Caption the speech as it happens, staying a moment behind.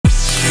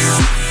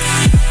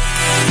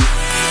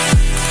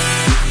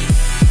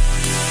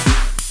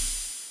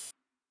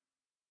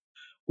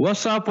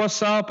What's up?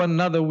 What's up?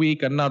 Another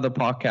week, another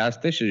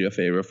podcast. This is your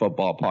favorite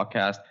football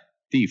podcast,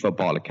 The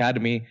Football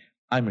Academy.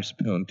 I'm your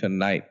spoon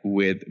tonight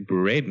with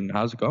Braden.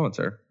 How's it going,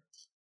 sir?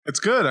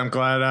 It's good. I'm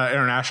glad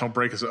international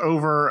break is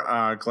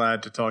over.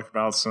 Glad to talk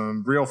about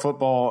some real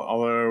football,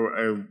 although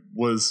it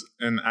was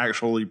an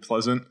actually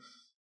pleasant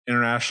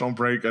international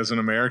break as an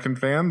American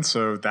fan.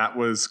 So that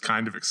was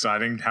kind of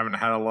exciting. Haven't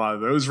had a lot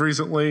of those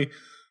recently.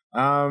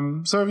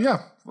 I'm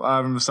excited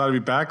to be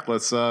back.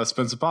 Let's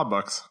spend some pod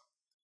bucks.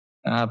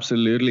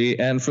 Absolutely.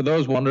 And for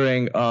those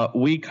wondering,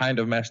 we kind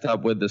of messed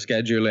up with the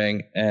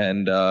scheduling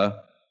and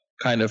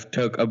kind of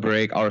took a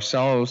break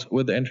ourselves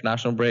with the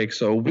international break.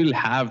 So we'll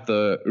have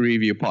the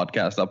review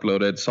podcast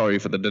uploaded. Sorry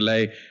for the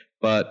delay,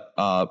 but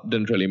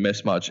didn't really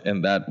miss much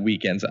in that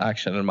weekend's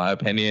action, in my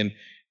opinion.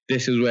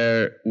 This is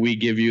where we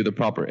give you the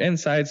proper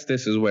insights.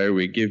 This is where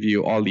we give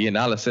you all the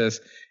analysis.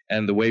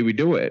 And the way we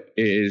do it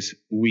is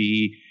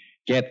we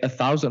get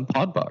 1,000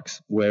 pod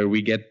bucks, where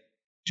we get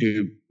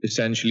to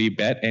essentially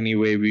bet any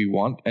way we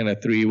want in a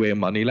 3-way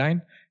money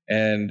line.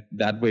 And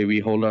that way we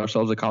hold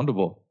ourselves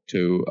accountable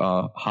to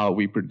how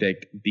we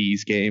predict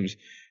these games.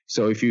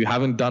 So if you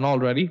haven't done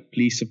already,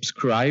 please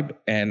subscribe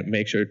and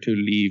make sure to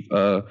leave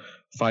a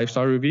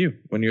 5-star review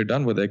when you're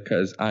done with it,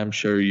 because I'm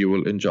sure you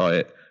will enjoy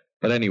it.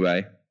 But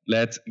anyway,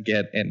 let's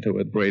get into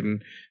it,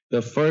 Braden.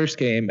 The first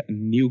game,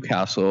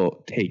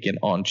 Newcastle taking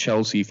on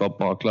Chelsea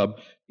Football Club.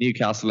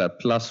 Newcastle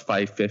at plus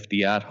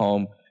 550 at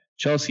home.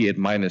 Chelsea at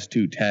minus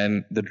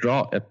 210. The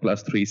draw at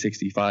plus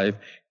 365.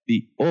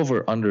 The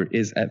over-under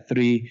is at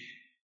 3.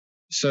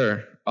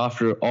 Sir,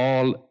 after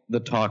all the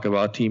talk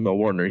about Timo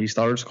Werner, he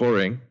started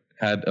scoring,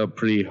 had a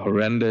pretty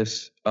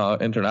horrendous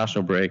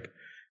international break,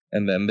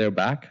 and then they're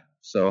back.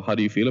 So how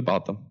do you feel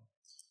about them?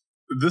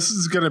 This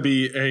is going to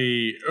be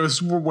this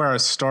is where I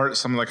start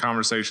some of the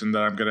conversation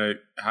that I'm going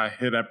to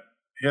hit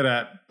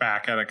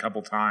back at a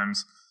couple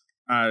times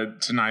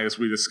tonight as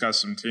we discuss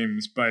some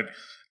teams. But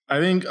I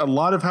think a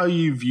lot of how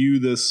you view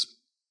this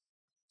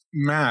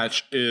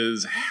match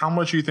is how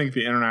much you think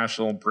the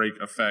international break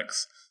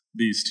affects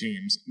these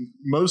teams.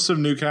 Most of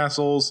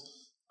Newcastle's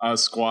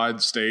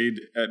squad stayed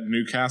at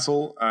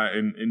Newcastle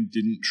and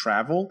didn't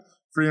travel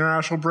for the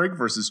international break,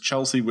 versus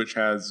Chelsea, which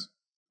has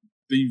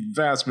the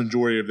vast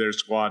majority of their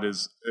squad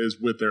is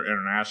with their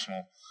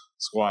international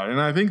squad.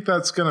 And I think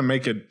that's going to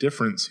make a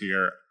difference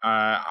here.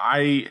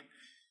 I'm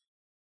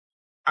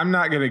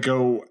not going to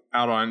go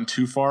out on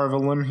too far of a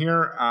limb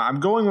here. I'm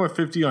going with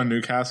 50 on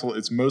Newcastle.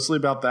 It's mostly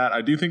about that.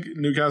 I do think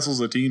Newcastle's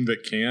a team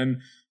that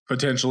can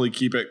potentially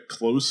keep it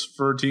close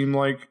for a team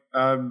like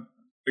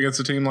against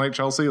a team like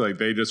Chelsea. Like,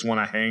 they just want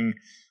to hang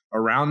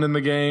around in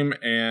the game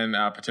and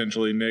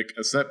potentially nick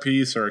a set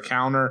piece or a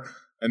counter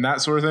and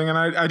that sort of thing. And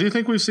I do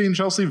think we've seen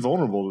Chelsea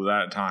vulnerable to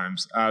that at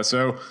times.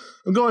 So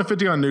I'm going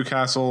 50 on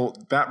Newcastle.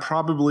 That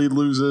probably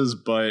loses,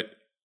 but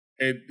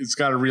it's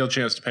got a real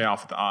chance to pay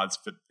off with the odds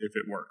if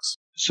it works.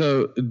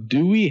 So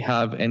do we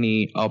have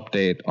any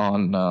update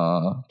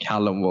on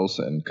Callum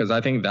Wilson? Because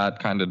I think that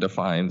kind of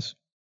defines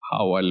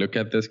how I look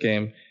at this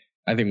game.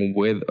 I think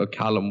with a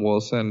Callum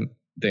Wilson,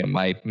 they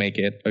might make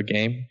it a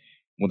game.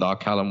 Without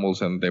Callum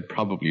Wilson, they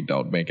probably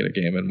don't make it a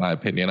game, in my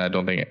opinion. I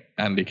don't think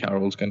Andy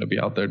Carroll's going to be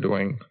out there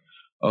doing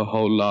a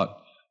whole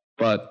lot.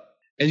 But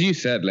as you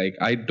said, like,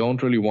 I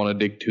don't really want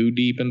to dig too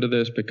deep into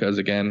this because,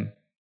 again,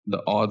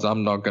 the odds,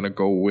 I'm not going to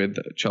go with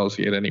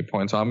Chelsea at any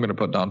point. So I'm going to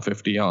put down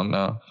 50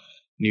 on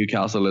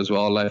Newcastle as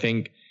well. I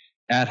think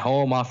at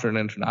home after an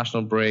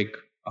international break,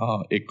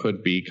 it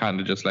could be kind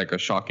of just like a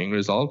shocking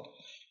result.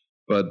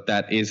 But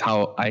that is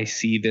how I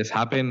see this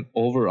happen.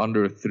 Over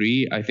under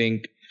 3, I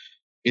think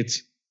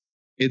it's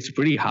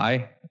pretty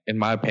high in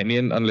my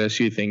opinion, unless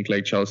you think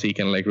like Chelsea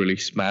can like really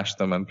smash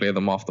them and play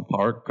them off the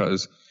park,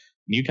 because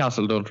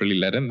Newcastle don't really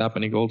let in that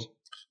many goals.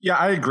 Yeah,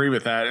 I agree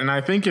with that. And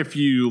I think if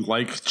you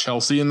like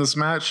Chelsea in this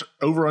match,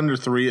 over under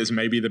 3 is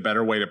maybe the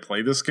better way to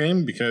play this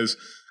game, because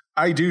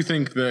I do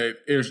think that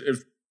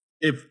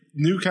if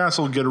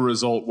Newcastle get a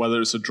result,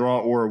 whether it's a draw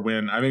or a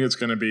win, I think it's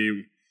going to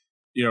be,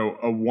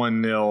 a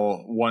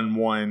 1-0,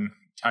 1-1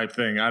 type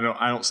thing. I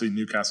don't see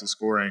Newcastle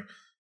scoring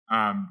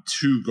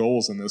 2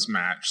 goals in this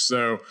match.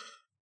 So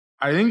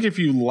I think if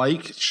you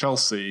like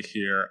Chelsea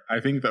here, I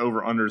think the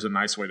over under is a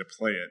nice way to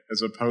play it,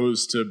 as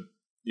opposed to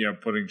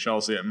putting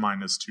Chelsea at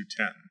minus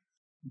 210.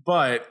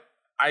 But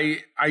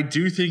I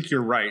do think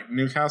you're right.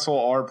 Newcastle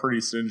are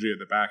pretty stingy at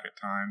the back at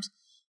times.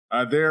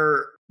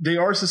 They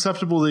are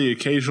susceptible to the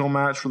occasional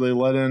match where they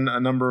let in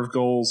a number of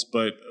goals,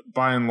 but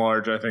by and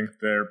large, I think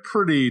they're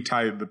pretty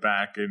tight at the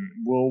back and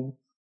will,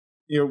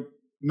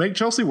 make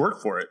Chelsea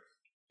work for it.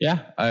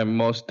 Yeah, I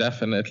most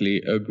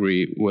definitely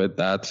agree with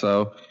that.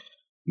 So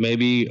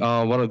maybe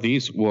one of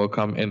these will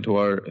come into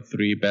our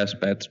 3 best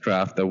bets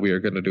draft that we are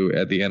going to do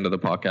at the end of the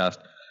podcast.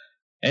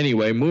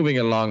 Anyway, moving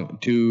along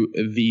to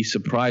the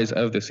surprise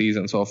of the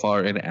season so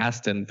far in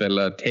Aston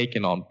Villa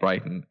taking on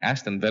Brighton.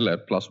 Aston Villa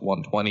at plus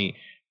 120,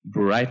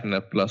 Brighton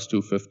at plus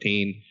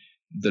 215,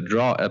 the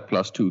draw at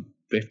plus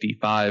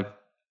 255.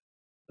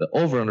 The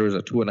over-under is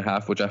at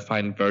 2.5, which I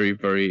find very,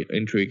 very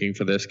intriguing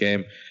for this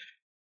game.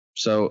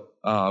 So,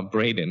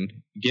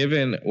 Braden,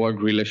 given what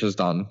Grealish has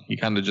done, he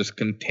kind of just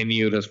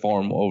continued his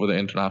form over the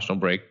international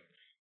break,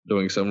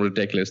 doing some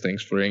ridiculous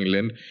things for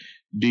England.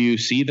 Do you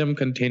see them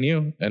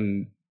continue?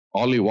 And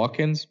Ollie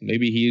Watkins,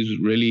 maybe he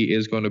really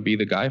is going to be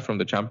the guy from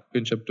the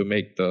Championship to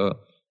make the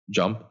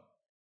jump.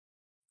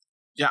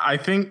 Yeah, I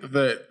think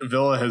that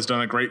Villa has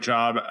done a great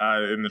job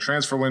in the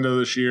transfer window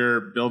this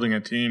year, building a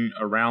team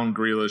around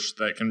Grealish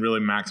that can really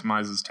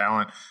maximize his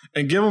talent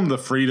and give him the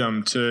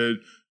freedom to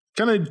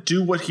kind of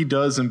do what he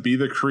does and be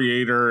the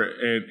creator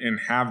and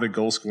have the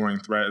goal scoring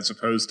threat, as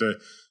opposed to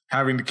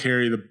having to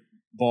carry the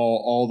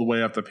ball all the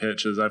way up the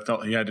pitch, as I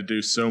felt he had to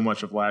do so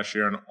much of last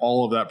year, and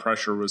all of that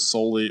pressure was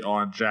solely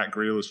on Jack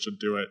Grealish to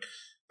do it.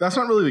 That's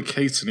not really the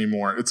case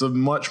anymore. It's a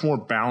much more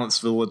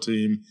balanced Villa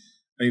team.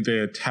 I think they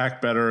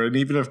attack better, and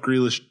even if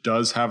Grealish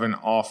does have an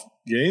off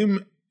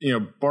game,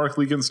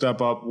 Barkley can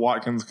step up,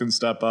 Watkins can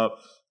step up,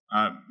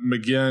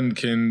 McGinn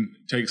can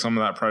take some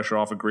of that pressure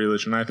off of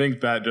Grealish, and I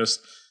think that just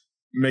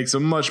makes a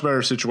much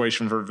better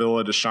situation for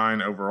Villa to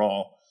shine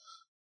overall.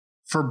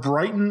 For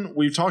Brighton,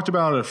 we've talked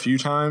about it a few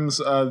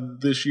times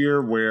this year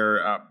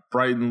where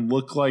Brighton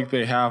look like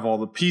they have all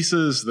the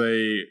pieces,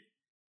 they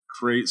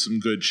create some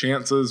good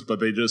chances, but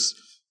they just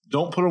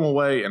don't put them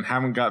away and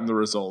haven't gotten the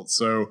results.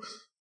 So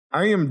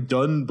I am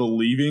done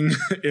believing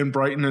in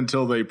Brighton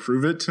until they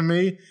prove it to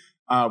me,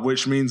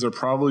 which means they're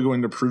probably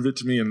going to prove it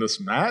to me in this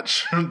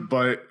match.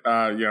 But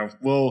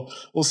we'll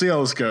see how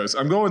this goes.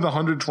 I'm going with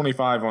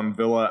 125 on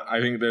Villa.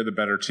 I think they're the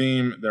better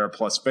team. They're a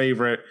plus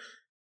favorite.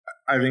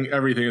 I think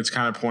everything is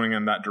kind of pointing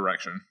in that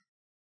direction.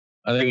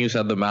 I think you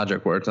said the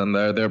magic words, and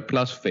they're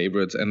plus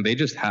favorites, and they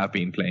just have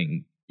been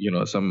playing,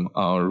 some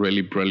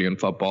really brilliant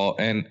football.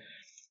 And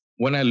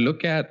when I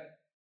look at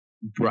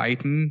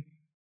Brighton,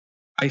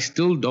 I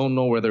still don't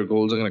know where their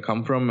goals are going to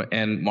come from.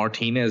 And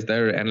Martinez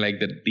there, and like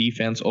the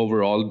defense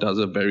overall does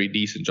a very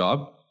decent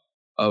job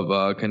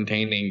of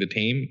containing the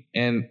team.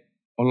 And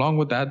along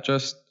with that,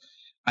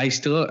 I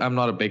still am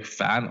not a big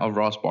fan of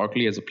Ross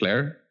Barkley as a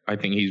player. I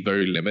think he's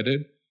very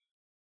limited.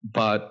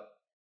 But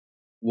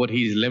what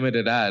he's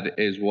limited at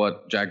is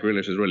what Jack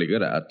Grealish is really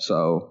good at.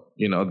 So,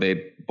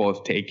 they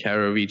both take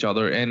care of each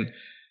other. And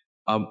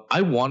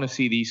I want to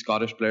see these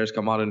Scottish players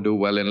come out and do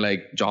well in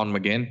like John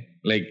McGinn.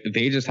 Like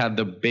they just had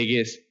the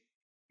biggest,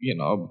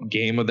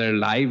 game of their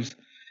lives.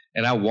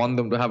 And I want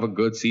them to have a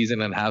good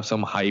season and have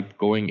some hype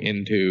going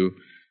into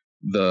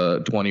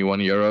the 21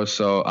 Euros.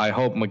 So I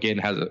hope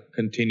McGinn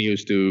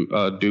continues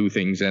to do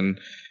things, and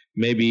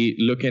maybe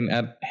looking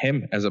at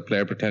him as a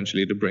player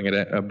potentially to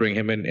bring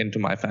him into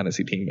my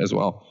fantasy team as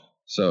well.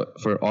 So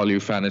for all you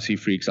fantasy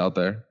freaks out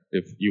there,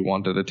 if you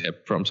wanted a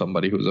tip from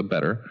somebody who's a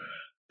better,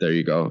 there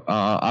you go.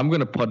 I'm going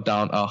to put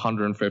down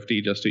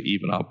 150 just to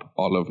even up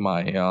all of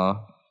my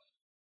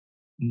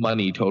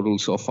money total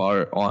so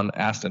far on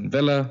Aston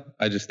Villa.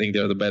 I just think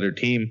they're the better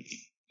team.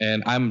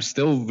 And I'm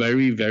still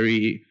very,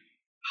 very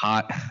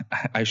high.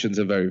 I shouldn't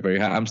say very, very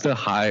high. I'm still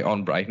high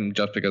on Brighton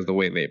just because of the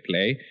way they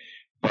play.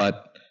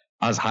 But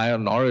I was high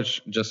on Norwich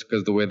just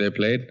because the way they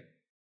played,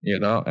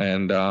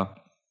 and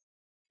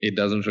it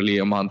doesn't really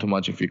amount to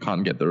much if you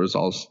can't get the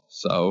results.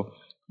 So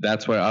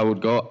that's where I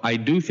would go. I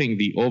do think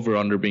the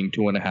over-under being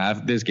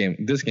 2.5, this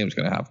game's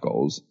going to have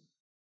goals.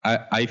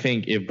 I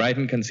think if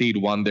Brighton concede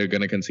one, they're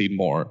going to concede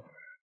more.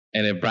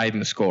 And if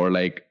Brighton score,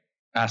 like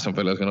Aston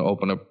Villa is going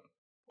to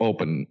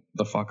open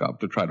the fuck up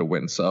to try to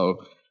win.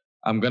 So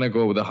I'm going to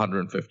go with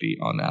 150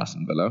 on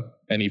Aston Villa.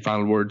 Any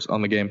final words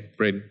on the game,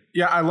 Braden?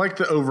 Yeah, I like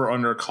the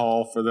over-under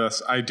call for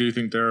this. I do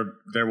think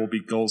there will be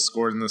goals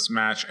scored in this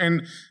match.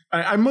 And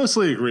I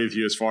mostly agree with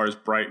you as far as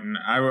Brighton.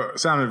 I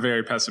sounded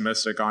very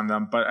pessimistic on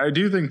them, but I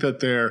do think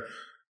that they're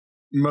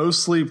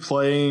mostly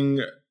playing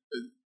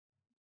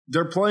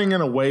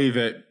in a way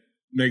that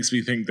makes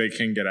me think they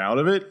can get out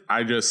of it.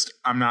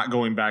 I'm not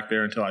going back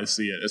there until I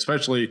see it,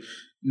 especially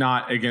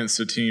not against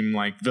a team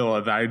like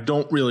Villa that I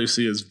don't really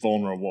see as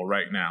vulnerable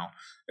right now.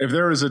 If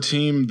there was a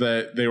team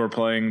that they were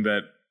playing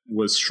that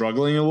was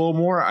struggling a little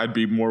more, I'd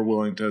be more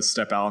willing to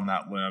step out on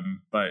that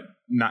limb, but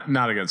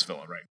not against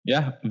Villa, right?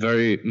 Yeah,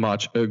 very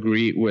much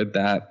agree with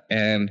that.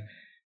 And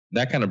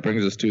that kind of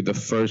brings us to the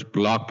first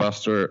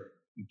blockbuster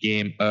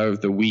game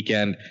of the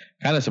weekend.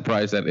 Kind of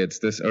surprised that it's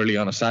this early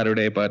on a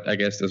Saturday, but I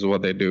guess this is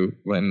what they do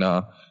when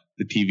the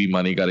TV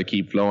money got to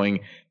keep flowing.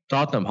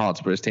 Tottenham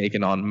Hotspur is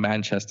taking on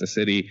Manchester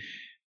City.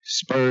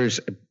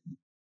 Spurs,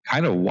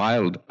 kind of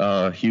wild,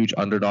 huge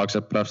underdogs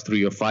at plus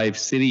 305.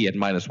 City at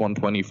minus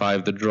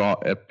 125. The draw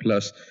at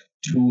plus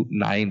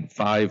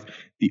 295.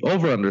 The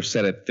over-under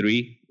set at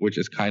 3, which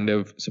is kind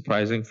of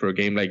surprising for a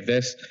game like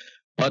this.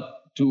 But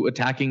two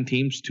attacking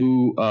teams,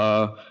 two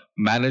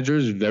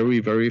managers very,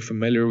 very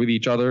familiar with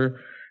each other,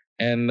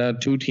 and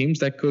two teams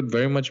that could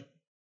very much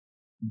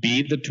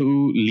be the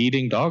two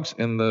leading dogs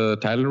in the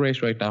title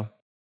race right now.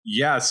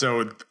 Yeah,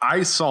 so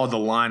I saw the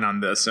line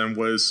on this and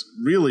was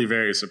really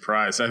very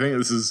surprised. I think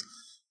this is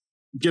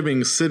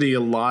giving City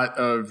a lot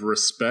of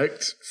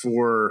respect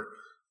for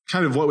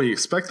kind of what we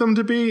expect them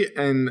to be,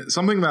 and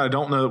something that I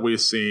don't know that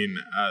we've seen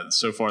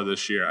so far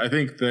this year. I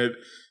think that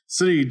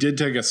City did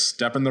take a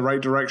step in the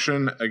right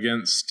direction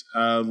against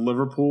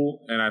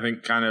Liverpool, and I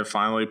think kind of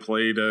finally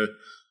played a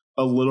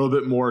little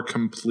bit more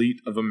complete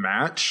of a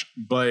match.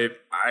 But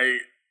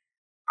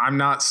I'm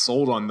not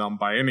sold on them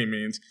by any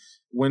means.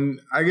 When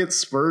I get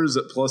Spurs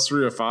at plus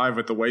 305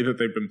 with the way that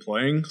they've been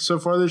playing so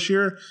far this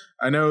year,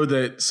 I know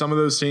that some of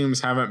those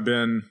teams haven't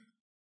been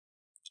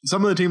 –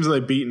 some of the teams that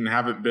they've beaten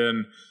haven't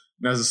been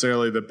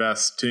necessarily the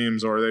best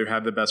teams or they've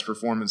had the best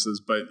performances,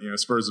 but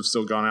Spurs have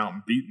still gone out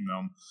and beaten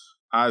them.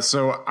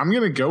 So I'm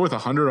going to go with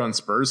 100 on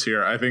Spurs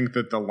here. I think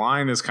that the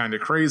line is kind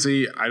of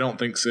crazy. I don't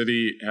think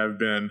City have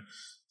been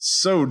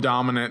so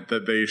dominant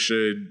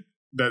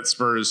that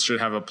Spurs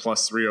should have a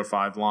plus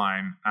 305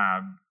 line.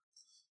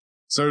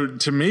 So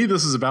to me,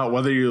 this is about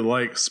whether you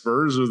like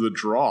Spurs or the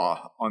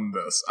draw on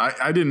this.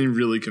 I didn't even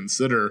really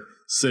consider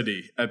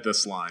City at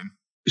this line.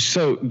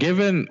 So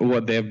given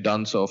what they've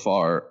done so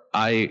far,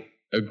 I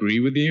agree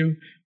with you.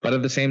 But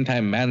at the same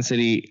time, Man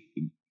City,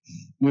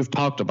 we've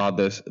talked about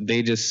this.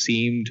 They just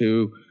seem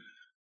to,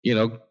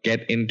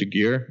 get into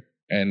gear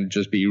and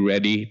just be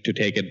ready to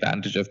take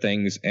advantage of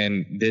things.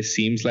 And this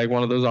seems like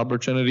one of those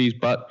opportunities.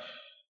 But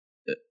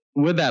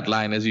with that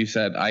line, as you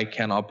said, I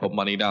cannot put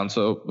money down.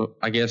 So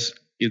I guess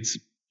it's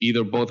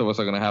either both of us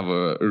are going to have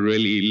a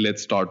really lit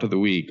start to the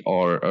week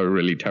or a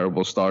really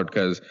terrible start,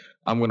 because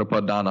I'm going to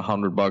put down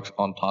 $100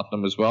 on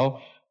Tottenham as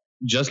well.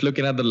 Just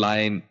looking at the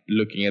line,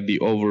 looking at the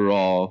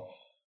overall,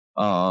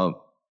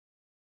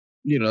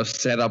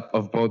 setup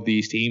of both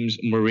these teams,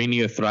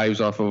 Mourinho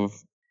thrives off of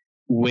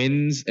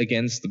wins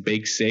against the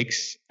big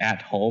six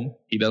at home.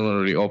 He doesn't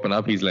really open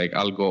up. He's like,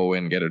 I'll go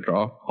and get a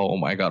draw.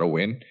 Home, I got to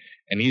win.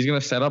 And he's going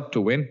to set up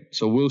to win.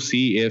 So we'll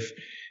see if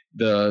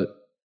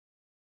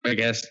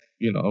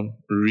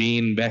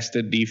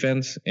reinvested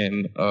defense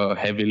in a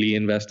heavily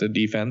invested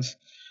defense,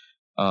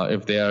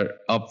 if they are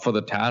up for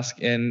the task.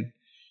 And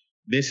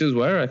this is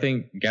where I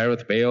think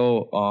Gareth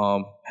Bale,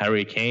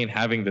 Harry Kane,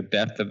 having the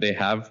depth that they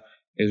have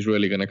is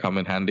really going to come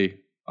in handy,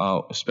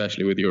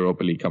 especially with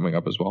Europa League coming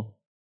up as well.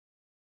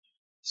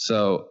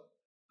 So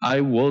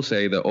I will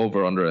say the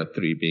over-under at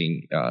 3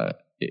 being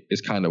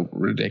is kind of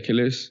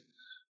ridiculous.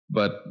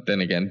 But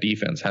then again,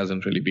 defense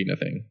hasn't really been a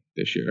thing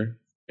this year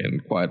in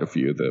quite a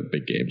few of the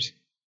big games.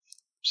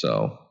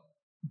 So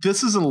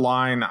this is a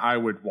line I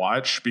would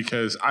watch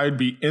because I'd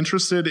be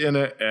interested in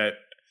it at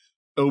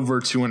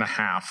over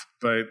 2.5.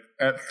 But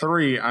at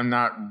 3, I'm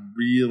not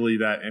really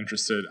that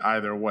interested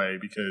either way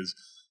because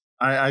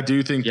I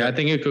do think... Yeah, I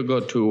think it could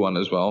go 2-1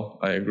 as well.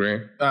 I agree.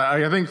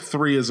 I think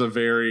 3 is a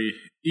very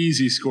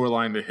easy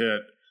scoreline to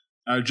hit.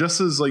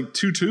 Just as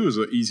 2-2 is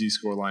an easy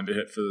scoreline to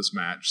hit for this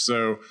match.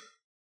 So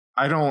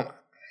I'm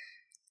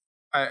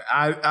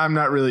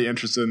not really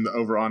interested in the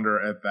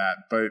over-under at that.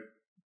 But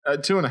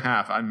at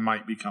 2.5, I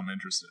might become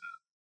interested in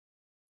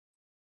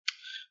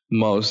it.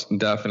 Most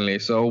definitely.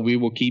 So we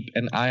will keep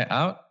an eye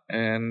out.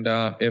 And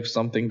if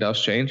something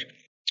does change...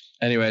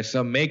 Anyway,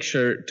 so make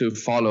sure to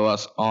follow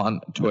us on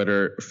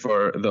Twitter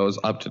for those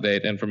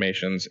up-to-date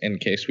informations in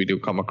case we do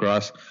come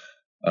across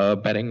a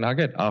betting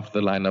nugget after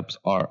the lineups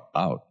are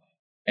out.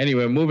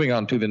 Anyway, moving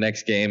on to the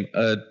next game,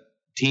 a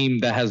team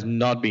that has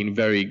not been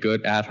very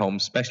good at home,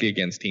 especially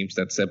against teams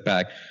that sit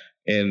back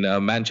in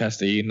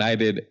Manchester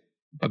United,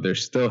 but they're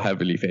still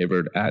heavily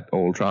favored at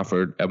Old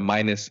Trafford at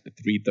minus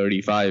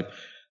 335.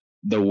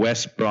 The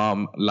West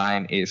Brom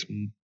line is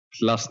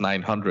plus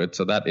 900,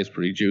 so that is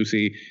pretty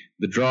juicy.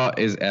 The draw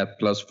is at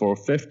plus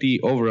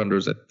 450,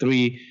 over-unders at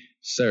 3.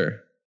 Sir,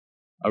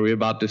 are we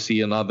about to see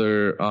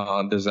another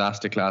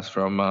disaster class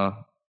from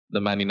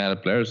the Man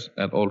United players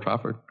at Old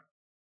Trafford?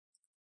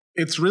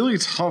 It's really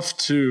tough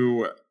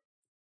to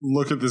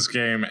look at this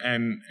game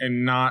and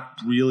not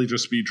really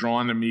just be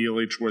drawn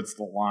immediately towards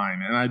the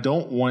line. And I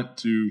don't want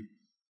to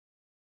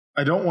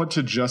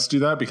just do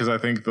that because I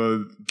think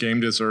the game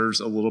deserves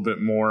a little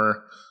bit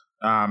more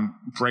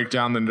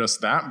breakdown than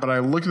just that. But I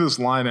look at this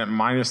line at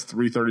minus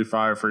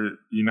 335 for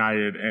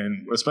United,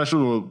 and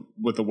especially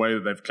with the way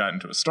that they've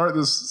gotten to a start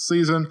this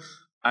season,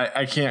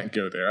 I can't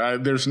go there.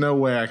 There's no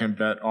way I can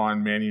bet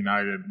on Man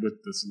United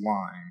with this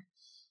line.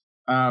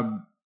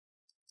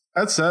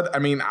 That said, I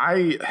mean,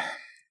 I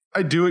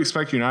do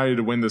expect United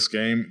to win this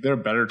game. They're a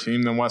better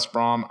team than West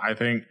Brom. I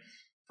think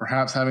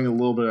perhaps having a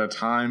little bit of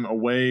time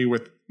away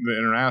with the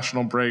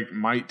international break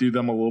might do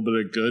them a little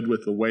bit of good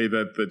with the way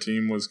that the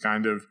team was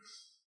kind of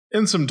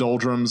in some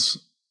doldrums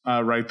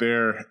right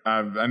there.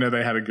 I know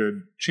they had a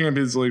good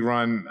Champions League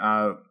run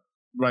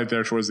right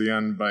there towards the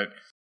end, but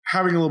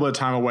having a little bit of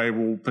time away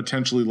will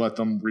potentially let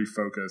them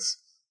refocus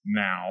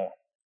now.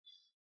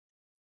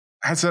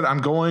 I said I'm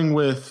going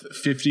with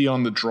 50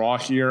 on the draw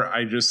here.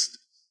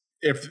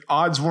 If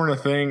odds weren't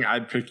a thing,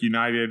 I'd pick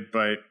United,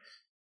 but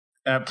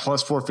at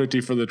plus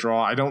 450 for the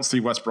draw, I don't see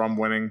West Brom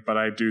winning, but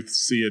I do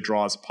see a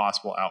draw as a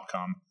possible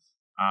outcome.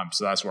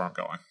 So that's where I'm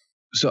going.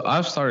 So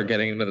I've started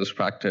getting into this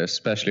practice,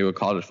 especially with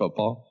college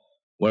football,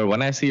 where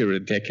when I see a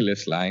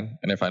ridiculous line,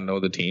 and if I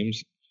know the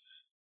teams,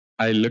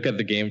 I look at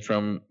the game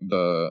from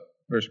the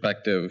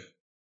perspective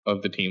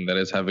of the team that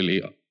is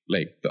heavily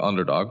like the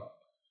underdog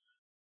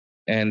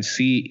and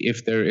see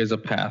if there is a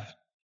path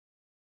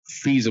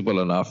feasible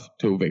enough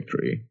to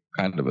victory,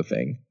 kind of a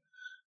thing.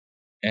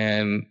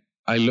 And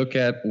I look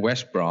at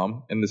West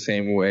Brom in the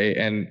same way,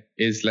 and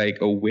is like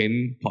a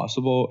win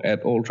possible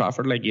at Old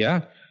Trafford? Like,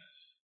 yeah,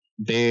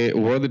 they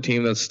were the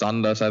team that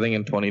stunned us, I think,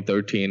 in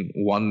 2013,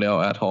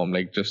 1-0 at home,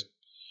 like just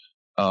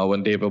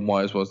when David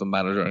Moyes was the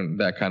manager, and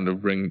that kind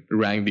of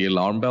rang the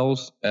alarm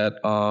bells at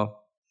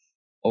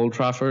Old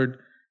Trafford.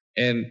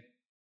 And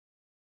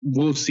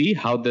we'll see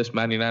how this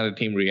Man United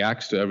team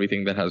reacts to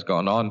everything that has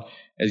gone on.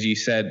 As you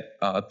said,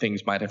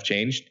 things might have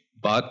changed,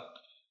 but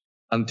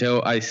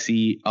until I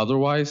see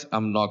otherwise,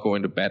 I'm not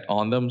going to bet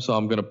on them. So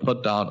I'm going to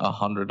put down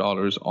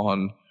 $100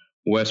 on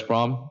West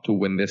Brom to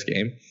win this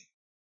game.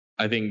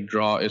 I think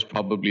draw is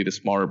probably the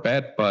smarter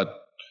bet, but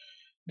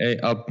hey,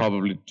 I'll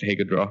probably take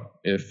a draw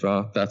if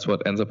that's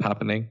what ends up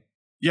happening.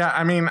 Yeah,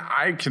 I mean,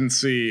 I can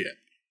see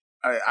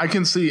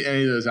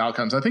any of those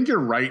outcomes. I think you're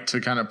right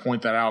to kind of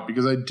point that out,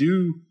 because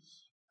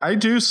I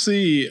do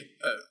see.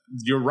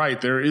 You're right.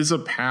 There is a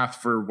path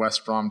for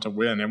West Brom to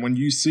win, and when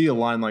you see a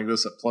line like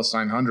this at plus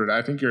 900,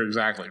 I think you're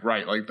exactly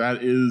right. Like,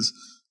 that is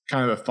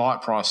kind of the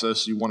thought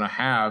process you want to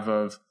have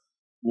of,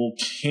 well,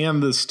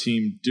 can this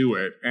team do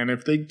it? And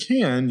if they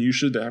can, you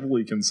should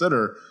heavily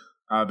consider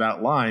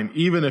that line,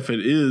 even if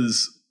it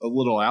is a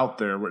little out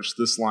there, which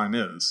this line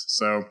is.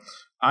 So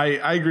I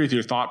agree with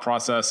your thought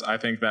process. I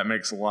think that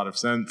makes a lot of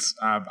sense.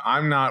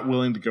 I'm not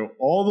willing to go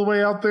all the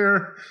way out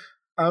there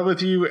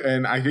with you,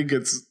 and I think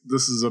this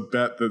is a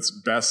bet that's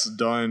best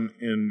done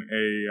in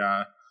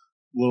a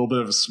little bit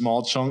of a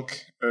small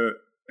chunk,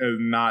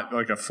 and not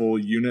like a full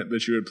unit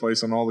that you would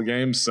place on all the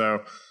games.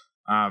 So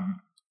I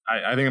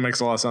think it makes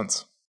a lot of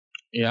sense.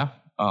 Yeah,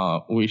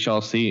 we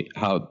shall see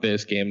how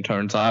this game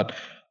turns out.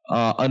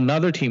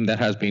 Another team that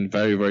has been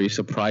very, very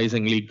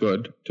surprisingly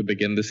good to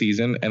begin the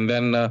season, and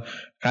then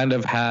kind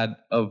of had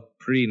a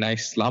pretty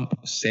nice slump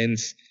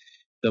since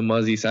the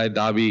Merseyside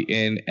derby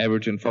in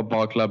Everton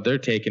Football Club. They're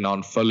taking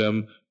on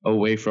Fulham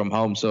away from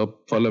home. So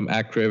Fulham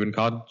at Craven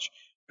Cottage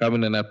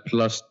coming in at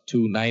plus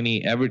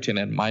 290, Everton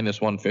at minus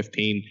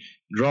 115,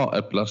 draw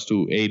at plus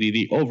 280,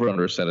 the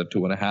over-under set at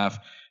 2.5.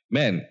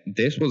 Man,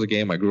 this was a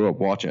game I grew up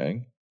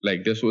watching.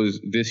 Like, this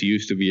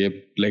used to be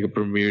a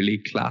Premier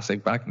League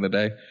classic back in the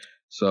day.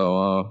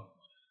 So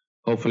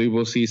hopefully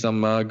we'll see some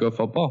good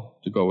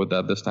football to go with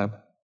that this time.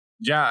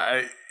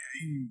 Yeah,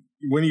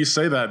 when you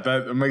say that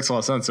it makes a lot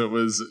of sense. It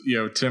was,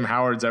 Tim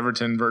Howard's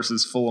Everton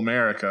versus Full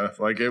America.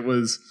 Like, it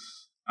was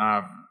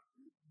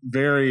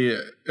very,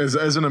 as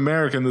an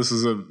American, this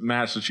is a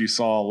match that you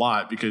saw a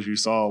lot, because you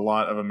saw a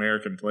lot of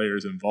American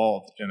players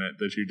involved in it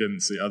that you didn't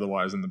see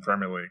otherwise in the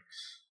Premier League.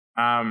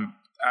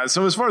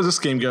 So as far as this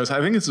game goes, I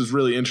think this is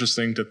really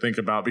interesting to think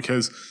about,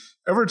 because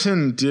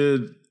Everton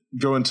did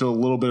go into a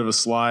little bit of a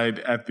slide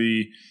at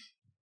the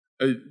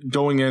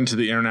going into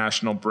the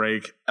international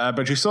break,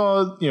 but you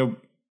saw,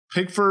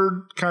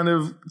 Pickford kind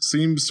of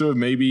seems to have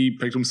maybe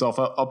picked himself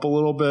up a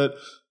little bit.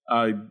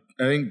 I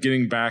think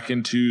getting back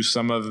into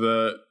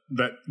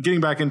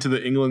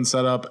the England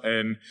setup,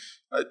 and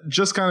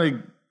just kind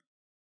of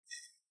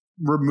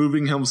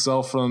removing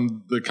himself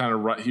from the kind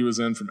of rut he was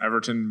in from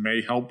Everton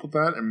may help with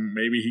that, and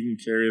maybe he can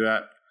carry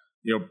that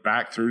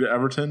back through to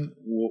Everton.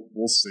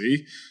 We'll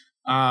see.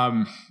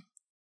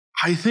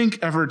 I think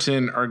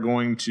Everton are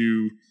going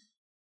to.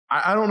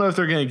 I don't know if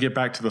they're going to get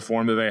back to the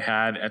form that they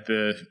had at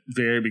the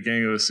very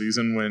beginning of the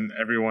season, when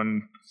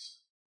everyone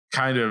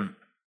kind of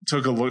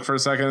took a look for a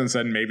second and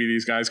said maybe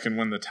these guys can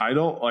win the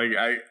title. Like,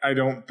 I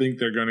don't think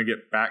they're going to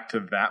get back to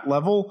that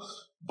level,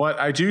 but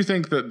I do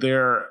think that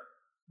they're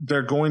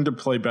going to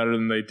play better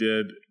than they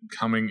did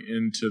coming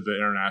into the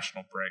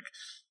international break.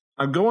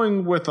 I'm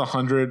going with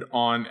 100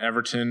 on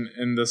Everton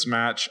in this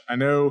match. I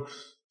know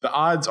the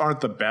odds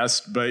aren't the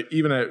best, but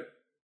even at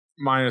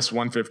minus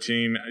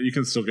 115, you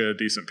can still get a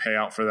decent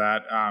payout for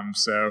that.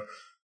 So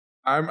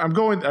I'm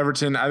going with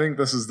Everton. I think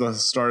this is the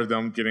start of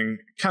them getting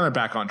kind of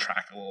back on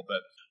track a little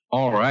bit.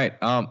 All right.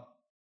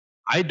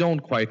 I don't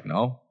quite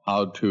know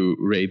how to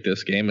rate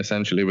this game,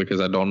 essentially, because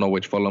I don't know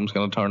which Fulham's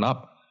going to turn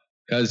up.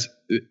 Because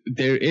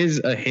there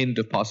is a hint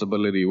of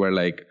possibility where,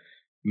 like,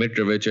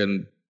 Mitrovic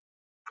and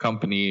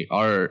company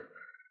are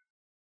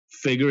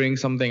figuring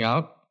something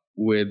out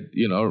with,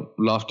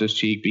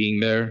 Loftus-Cheek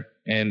being there.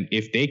 And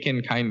if they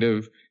can kind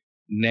of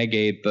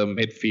negate the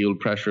midfield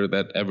pressure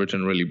that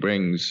Everton really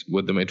brings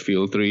with the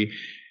midfield three,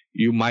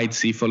 you might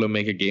see Fulham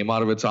make a game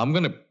out of it. So I'm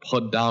going to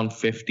put down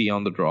 50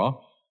 on the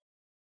draw,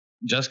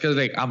 just because,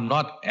 like, I'm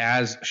not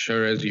as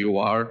sure as you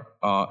are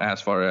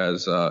as far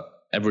as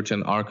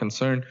Everton are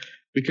concerned,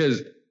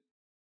 because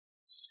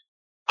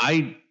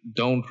I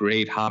don't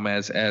rate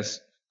James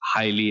as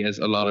highly as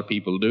a lot of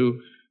people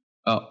do.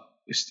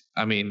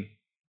 I mean,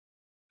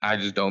 I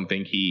just don't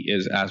think he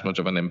is as much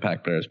of an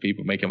impactor as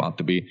people make him out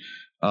to be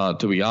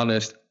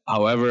honest.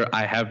 However,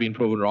 I have been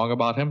proven wrong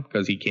about him,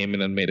 because he came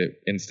in and made an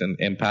instant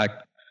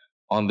impact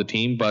on the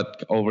team,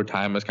 but over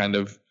time has kind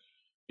of,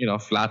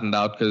 flattened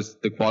out because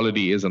the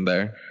quality isn't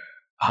there.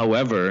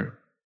 However,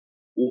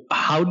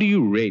 how do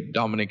you rate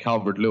Dominic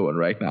Calvert-Lewin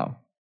right now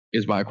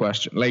is my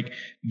question. Like,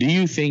 do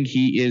you think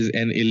he is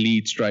an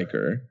elite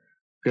striker?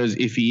 Because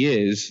if he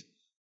is,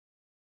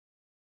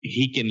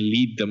 he can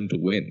lead them to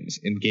wins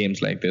in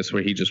games like this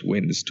where he just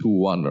wins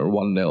 2-1 or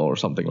 1-0 or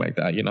something like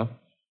that, you know?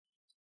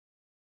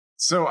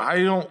 So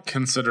I don't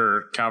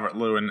consider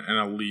Calvert-Lewin an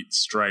elite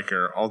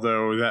striker,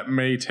 although that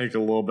may take a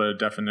little bit of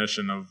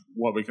definition of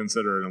what we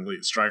consider an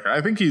elite striker.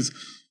 I think he's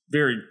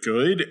very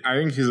good. I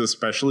think he's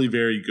especially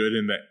very good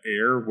in the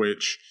air,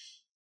 which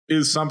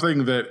is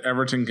something that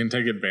Everton can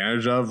take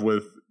advantage of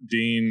with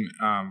Dean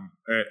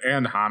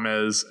and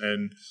James,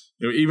 and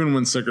even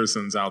when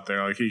Sickerson's out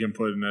there, like he can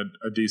put in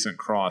a decent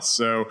cross.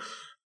 So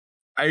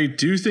I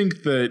do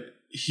think that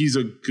he's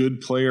a good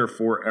player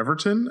for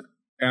Everton,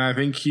 and I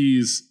think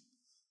he's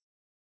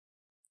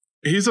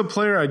a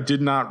player I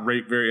did not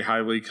rate very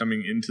highly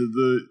coming into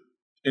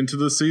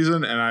the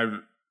season, and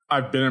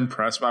I've been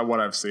impressed by what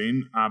I've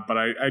seen. But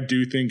I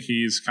do think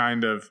he's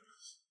kind of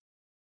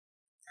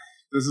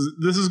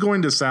this is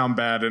going to sound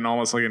bad and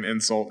almost like an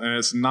insult, and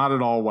it's not at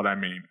all what I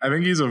mean. I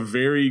think he's a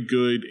very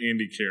good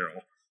Andy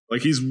Carroll.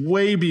 Like he's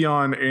way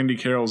beyond Andy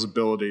Carroll's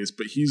abilities,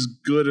 but he's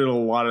good at a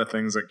lot of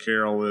things that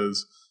Carroll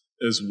is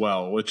as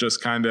well, with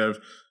just kind of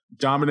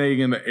dominating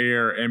in the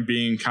air and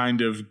being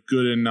kind of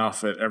good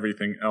enough at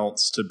everything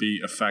else to be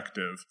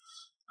effective.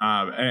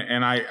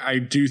 And I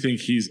do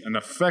think he's an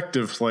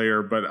effective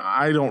player, but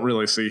I don't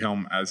really see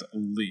him as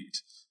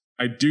elite.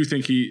 I do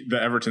think the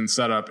Everton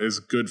setup is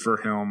good for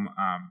him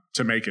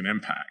to make an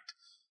impact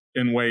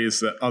in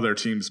ways that other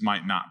teams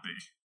might not be.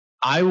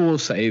 I will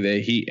say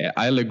that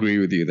I'll agree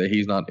with you that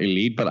he's not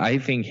elite, but I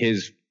think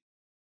his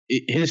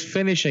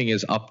finishing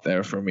is up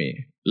there for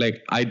me.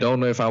 Like, I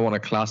don't know if I want to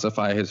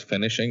classify his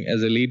finishing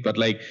as elite, but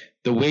like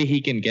the way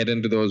he can get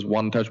into those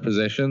one-touch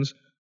positions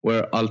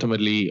where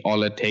ultimately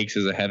all it takes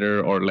is a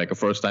header or like a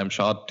first-time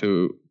shot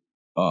to,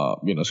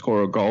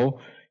 score a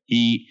goal.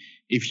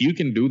 If you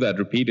can do that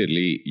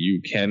repeatedly,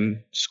 you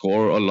can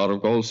score a lot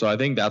of goals. So I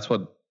think that's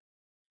what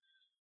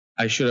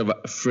I should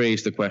have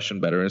phrased the question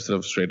better instead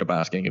of straight up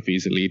asking if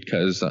he's elite.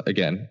 Because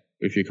again,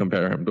 if you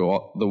compare him to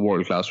all the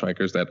world-class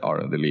strikers that are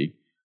in the league,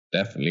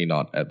 definitely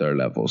not at their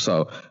level.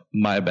 So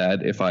my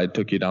bad if I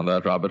took you down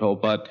that rabbit hole.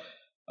 But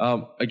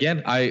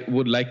again, I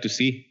would like to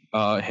see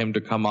him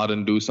to come out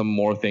and do some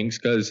more things,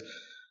 because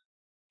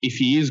if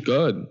he is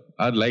good,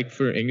 I'd like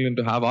for England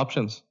to have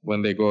options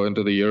when they go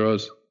into the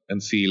Euros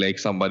and see like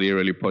somebody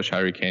really push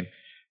Harry Kane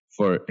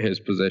for his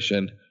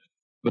position.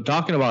 But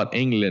talking about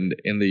England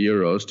in the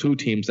Euros, two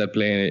teams that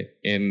play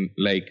in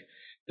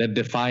that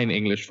define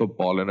English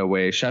football in a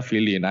way.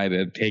 Sheffield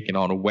United taking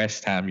on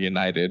West Ham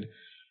United.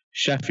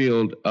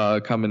 Sheffield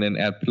coming in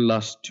at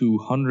plus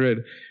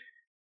 200,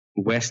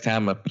 West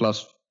Ham at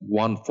plus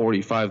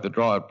 145, the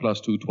draw at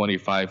plus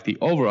 225, the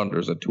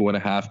over-unders at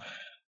 2.5.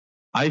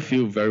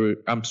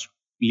 I'm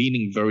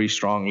leaning very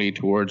strongly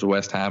towards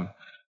West Ham.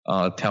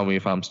 Tell me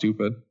if I'm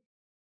stupid.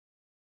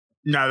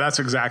 No, that's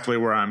exactly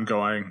where I'm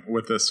going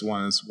with this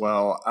one as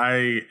well.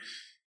 I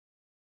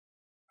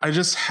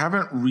just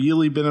haven't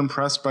really been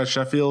impressed by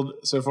Sheffield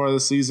so far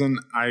this season.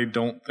 I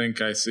don't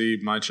think I see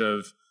much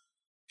of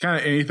kind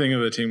of anything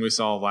of the team we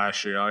saw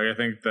last year. I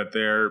think that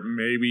they're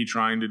maybe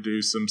trying to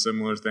do some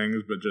similar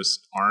things, but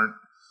just aren't.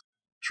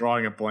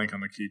 Drawing a blank on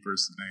the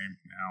keeper's name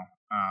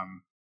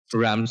now.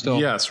 Ramsdale?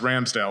 Yes,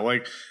 Ramsdale.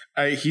 Like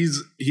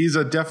he's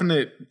a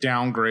definite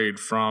downgrade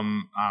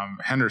from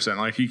Henderson.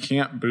 Like he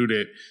can't boot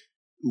it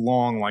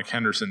long like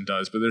Henderson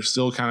does, but they're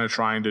still kind of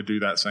trying to do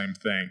that same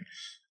thing.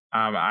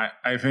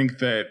 I think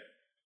that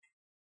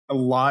a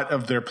lot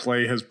of their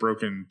play has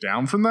broken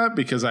down from that,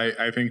 because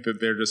I think that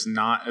they're just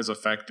not as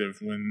effective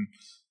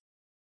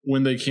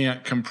when they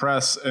can't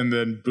compress and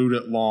then boot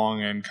it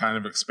long and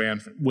kind of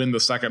win the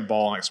second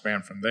ball and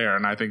expand from there.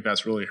 And I think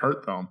that's really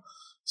hurt them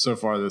so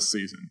far this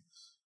season.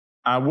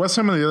 West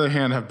Ham, on the other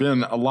hand, have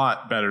been a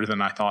lot better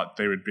than I thought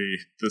they would be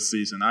this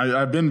season.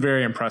 I've been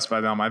very impressed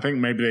by them. I think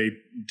maybe they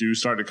do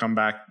start to come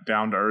back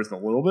down to earth a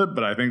little bit,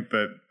 but I think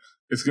that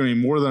it's going to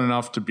be more than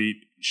enough to beat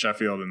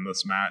Sheffield in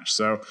this match.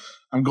 So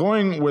I'm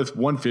going with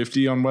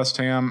 150 on West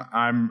Ham.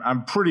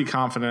 I'm pretty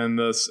confident in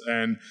this,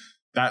 and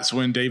that's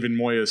when David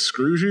Moyes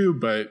screws you,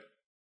 but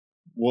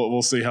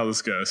we'll see how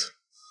this goes.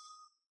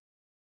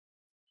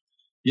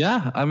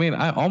 Yeah, I mean,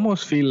 I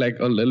almost feel like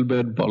a little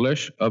bit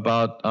bullish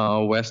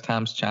about West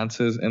Ham's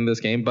chances in this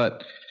game.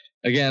 But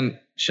again,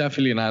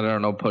 Sheffield United are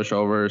no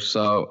pushovers,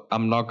 so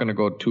I'm not going to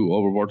go too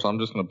overboard. So I'm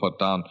just going to put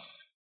down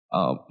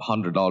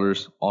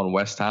 $100 on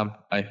West Ham.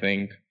 I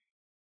think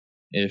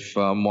if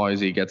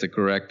Moisey gets it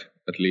correct,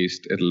 at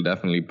least it'll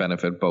definitely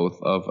benefit both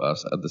of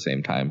us at the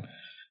same time.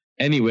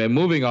 Anyway,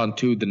 moving on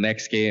to the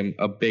next game,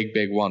 a big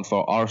one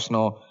for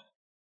Arsenal.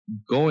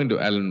 Going to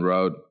Ellen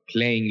Road,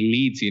 playing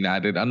Leeds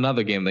United,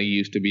 another game that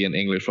used to be an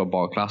English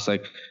football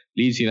classic.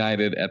 Leeds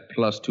United at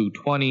plus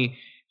 220,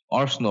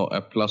 Arsenal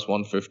at plus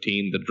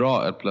 115, the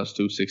draw at plus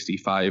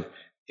 265,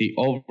 the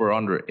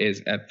over-under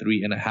is at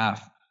 3.5.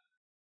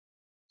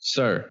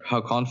 Sir, how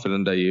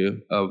confident are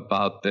you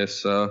about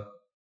this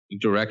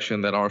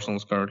direction that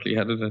Arsenal's currently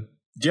headed in?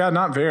 Yeah,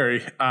 not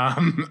very.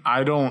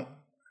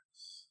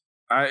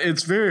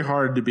 It's very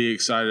hard to be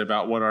excited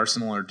about what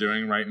Arsenal are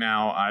doing right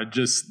now.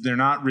 They're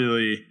not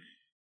really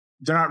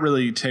they're not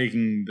really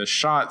taking the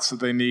shots that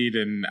they need.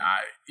 And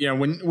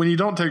when you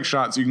don't take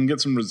shots, you can get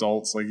some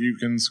results. Like you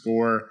can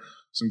score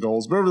some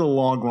goals, but over the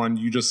long run,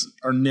 you just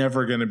are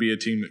never going to be a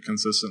team that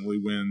consistently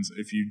wins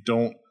if you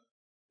don't.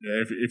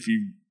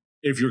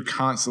 If you're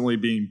constantly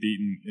being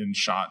beaten in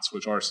shots,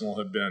 which Arsenal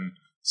have been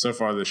so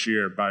far this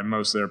year by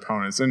most of their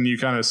opponents, and you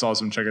kind of saw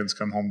some chickens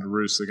come home to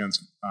roost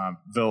against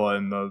Villa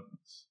in the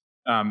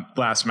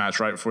last match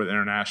right before the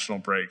international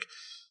break.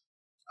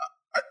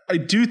 I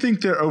do think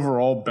they're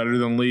overall better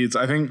than Leeds.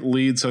 I think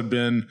Leeds have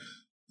been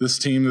this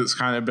team that's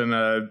kind of been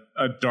a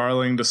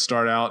darling to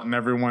start out, and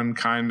everyone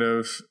kind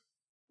of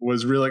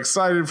was really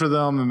excited for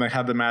them. And they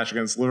had the match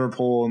against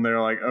Liverpool, and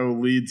they're like, "Oh,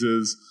 Leeds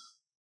is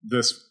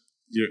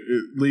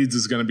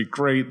going to be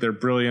great. They're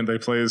brilliant. They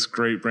play this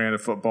great brand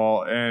of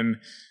football." And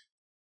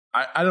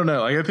I don't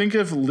know. Like I think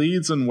if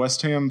Leeds and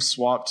West Ham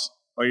swapped,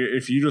 like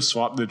if you just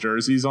swapped the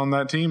jerseys on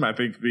that team, I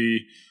think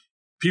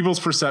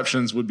people's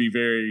perceptions would be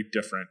very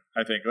different.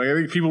 I think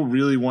people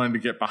really wanted to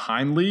get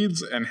behind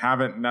Leeds and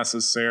haven't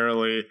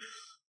necessarily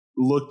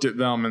looked at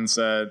them and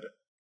said,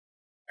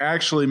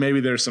 actually,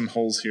 maybe there's some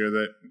holes here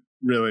that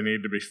really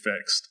need to be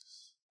fixed.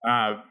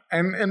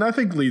 And I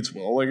think Leeds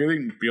will. Like I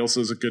think Bielsa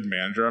is a good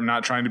manager. I'm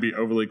not trying to be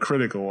overly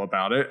critical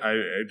about it.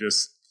 I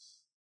just,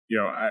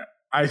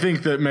 I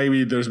think that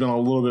maybe there's been a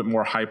little bit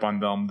more hype on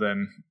them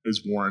than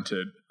is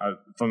warranted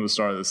from the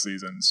start of the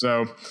season.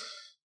 So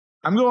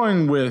I'm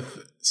going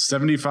with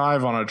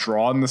 75 on a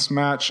draw in this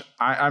match.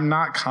 I'm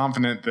not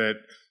confident that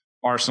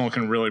Arsenal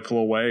can really pull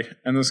away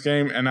in this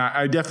game, and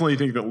I definitely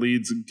think that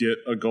Leeds get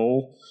a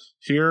goal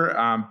here,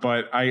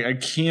 but I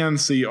can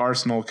see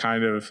Arsenal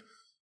kind of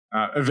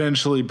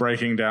eventually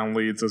breaking down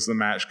Leeds as the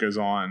match goes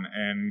on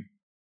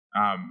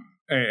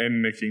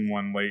and nicking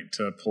one late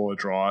to pull a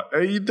draw.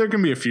 There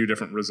can be a few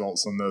different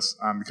results on this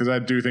because I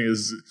do think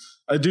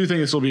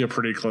this will be a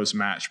pretty close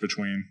match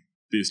between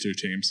these two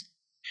teams.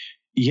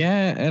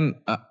 Yeah, and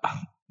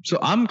so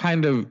I'm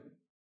kind of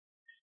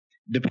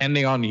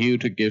depending on you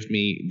to give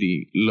me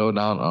the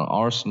lowdown on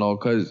Arsenal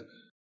because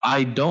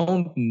I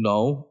don't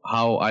know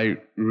how I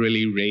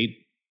really rate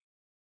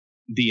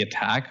the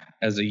attack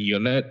as a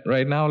unit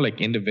right now. Like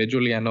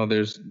individually, I know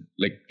there's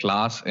like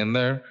class in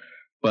there,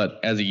 but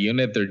as a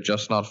unit, they're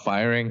just not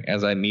firing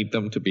as I need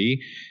them to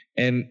be.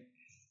 And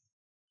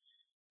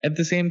at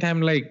the same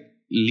time, like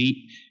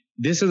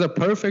this is a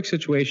perfect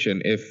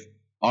situation if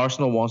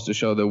Arsenal wants to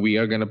show that we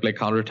are going to play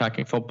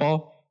counterattacking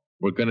football.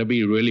 We're going to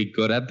be really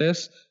good at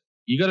this.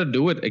 You got to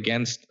do it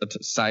against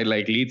a side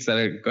like Leeds that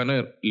are going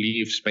to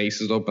leave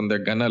spaces open. They're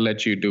going to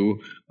let you do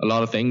a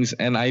lot of things.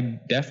 And I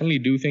definitely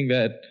do think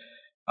that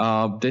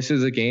this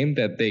is a game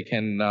that they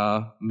can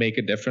make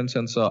a difference.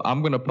 And so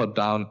I'm going to put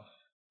down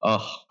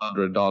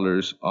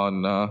 $100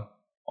 on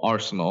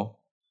Arsenal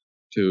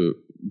to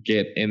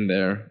get in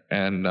there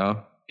and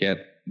get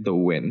the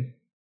win.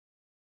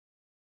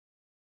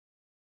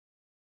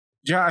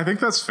 Yeah, I think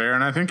that's fair.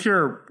 And I think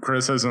your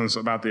criticisms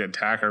about the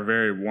attack are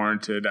very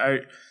warranted.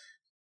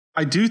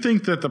 I do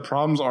think that the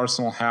problems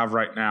Arsenal have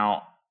right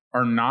now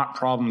are not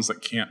problems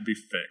that can't be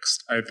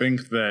fixed. I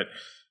think that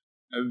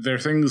they're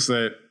things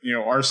that,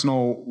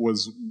 Arsenal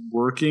was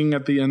working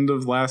at the end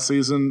of last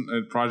season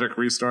at Project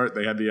Restart.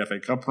 They had the FA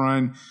Cup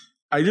run.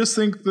 I just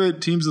think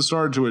that teams have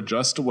started to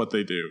adjust to what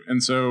they do.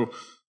 And so,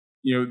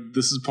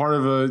 this is part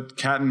of a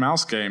cat and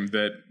mouse game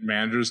that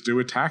managers do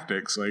with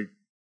tactics. Like,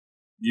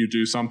 you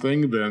do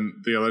something,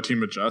 then the other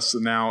team adjusts,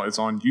 and now it's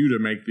on you to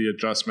make the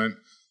adjustment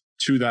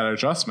to that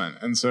adjustment.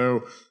 And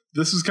so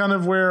this is kind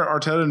of where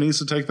Arteta needs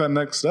to take that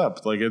next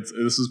step. Like this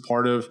is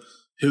part of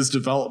his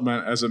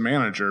development as a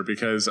manager,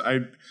 because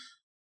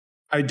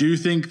I do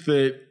think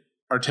that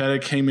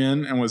Arteta came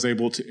in and was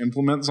able to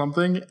implement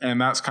something,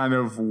 and that's kind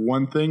of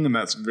one thing, and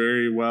that's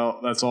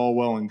all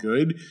well and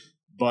good,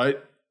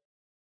 but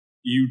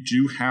you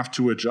do have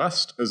to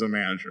adjust as a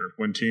manager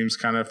when teams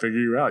kind of figure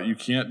you out. You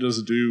can't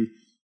just do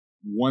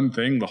one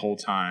thing the whole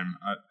time,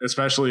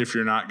 especially if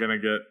you're not going to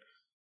get,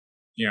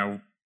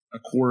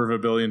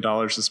 $250 million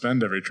to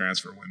spend every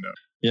transfer window.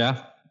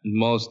 Yeah,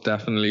 most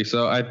definitely.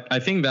 So I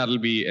think that'll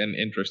be an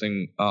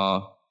interesting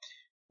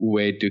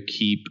way to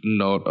keep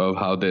note of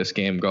how this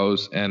game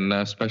goes, and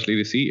especially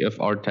to see if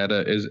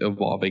Arteta is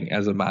evolving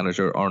as a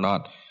manager or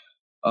not.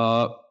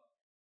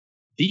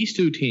 These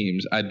two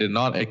teams, I did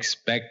not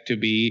expect to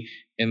be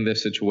in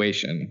this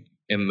situation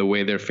in the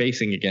way they're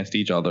facing against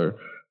each other.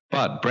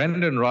 But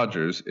Brendan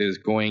Rodgers is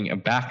going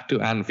back to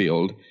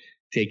Anfield,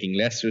 taking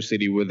Leicester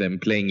City with him,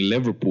 playing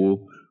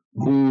Liverpool,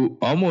 who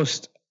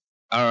almost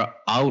are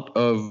out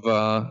of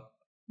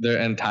their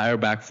entire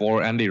back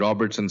four. Andy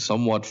Robertson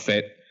somewhat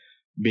fit,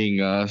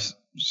 being,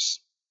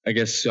 I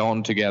guess,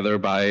 sewn together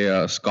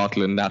by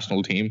Scotland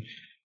national team.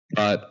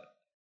 But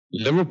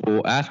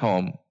Liverpool at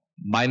home,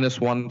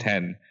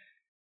 -110,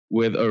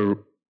 with a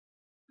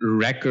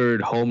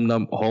record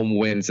home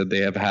wins that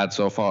they have had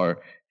so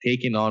far,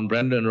 taking on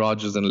Brendan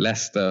Rodgers and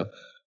Leicester,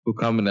 who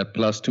come in at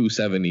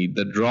 +270.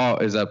 The draw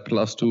is at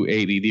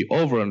 +280. The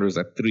over-under is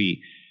at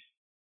 3.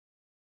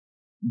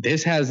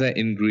 This has the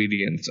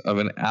ingredients of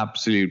an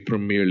absolute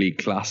Premier League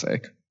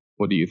classic.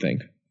 What do you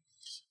think?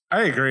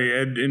 I agree.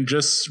 And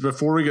just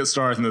before we get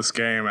started in this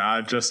game,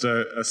 just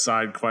a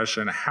side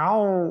question.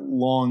 How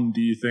long do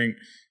you think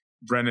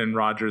Brendan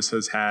Rodgers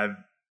has had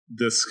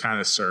this kind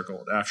of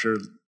circled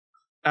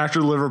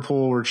after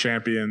Liverpool were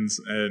champions?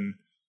 And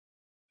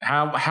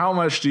how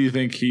much do you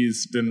think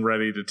he's been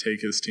ready to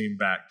take his team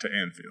back to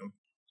Anfield?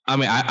 I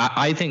mean,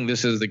 I think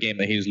this is the game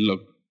that he's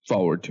looked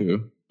forward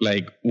to,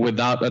 like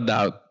without a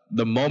doubt.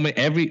 The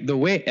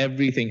way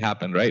everything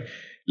happened, right?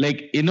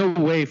 Like in a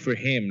way for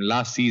him,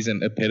 last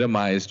season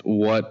epitomized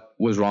what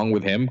was wrong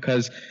with him,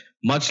 because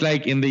much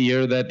like in the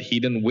year that he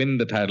didn't win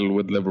the title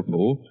with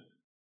Liverpool,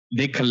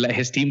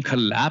 his team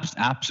collapsed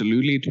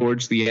absolutely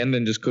towards the end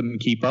and just couldn't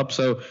keep up.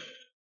 So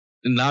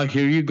now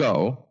here you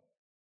go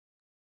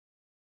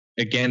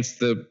against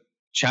the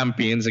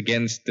champions,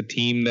 against the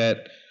team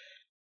that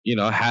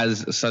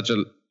has such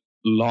a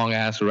long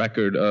ass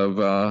record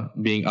of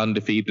being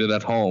undefeated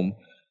at home.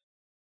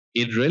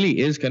 It really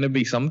is going to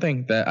be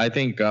something that I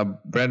think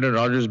Brendan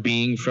Rodgers,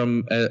 being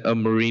from a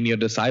Mourinho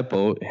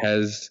disciple,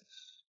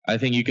 I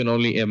think you can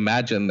only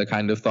imagine the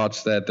kind of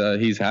thoughts that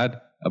he's had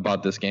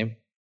about this game.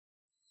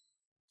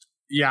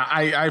 Yeah,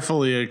 I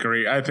fully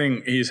agree. I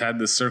think he's had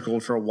this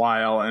circled for a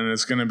while, and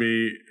it's going to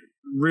be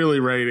really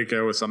ready to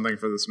go with something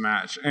for this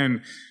match.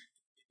 And,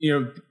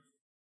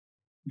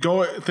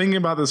 thinking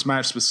about this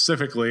match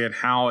specifically and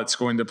how it's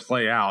going to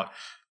play out,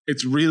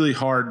 it's really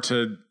hard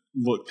to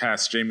look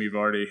past Jamie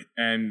Vardy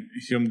and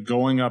him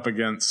going up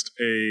against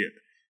a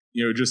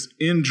just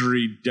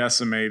injury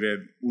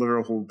decimated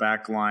Liverpool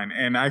backline.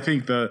 And I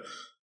think the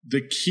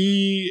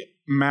key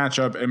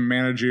matchup and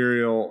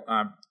managerial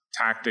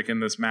tactic in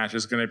this match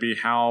is going to be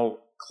how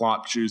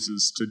Klopp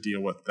chooses to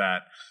deal with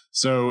that.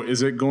 So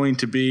is it going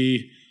to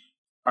be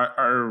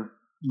are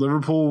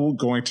Liverpool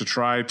going to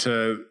try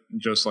to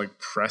just like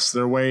press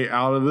their way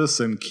out of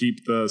this and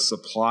keep the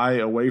supply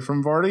away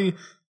from Vardy?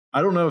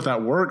 I don't know if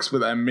that works, but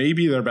that may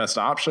be their best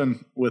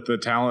option with the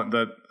talent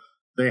that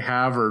they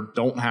have or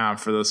don't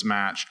have for this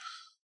match.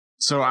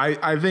 So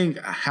I think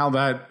how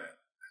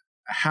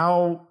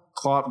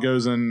Klopp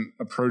goes and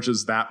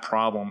approaches that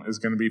problem is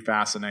going to be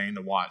fascinating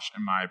to watch,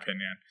 in my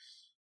opinion.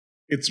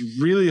 It's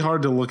really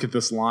hard to look at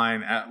this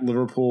line at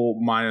Liverpool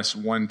minus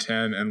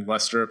 110 and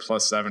Leicester at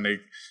plus 70,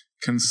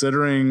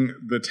 considering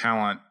the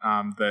talent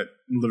that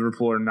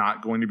Liverpool are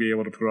not going to be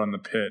able to put on the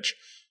pitch.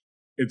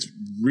 It's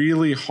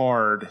really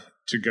hard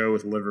to go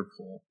with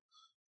Liverpool.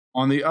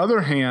 On the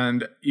other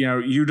hand,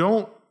 you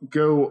don't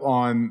go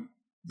on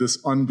this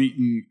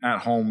unbeaten at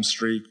home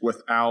streak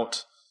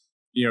without,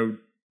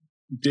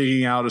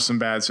 digging out of some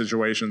bad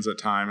situations at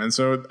time. And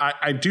so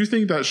I do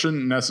think that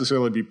shouldn't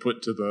necessarily be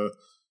put to the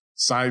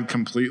side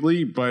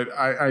completely, but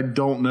I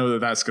don't know that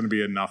that's going to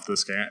be enough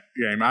this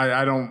game.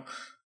 I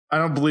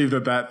don't believe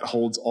that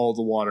holds all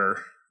the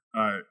water,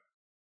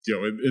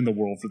 in the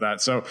world for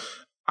that. So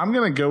I'm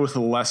going to go with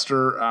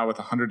Leicester with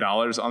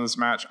 $100 on this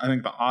match. I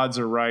think the odds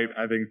are right.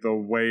 I think the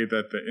way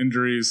that the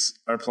injuries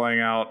are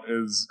playing out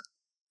is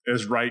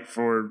right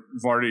for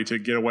Vardy to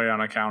get away on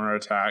a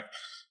counterattack.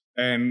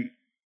 And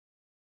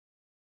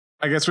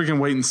I guess we can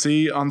wait and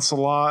see on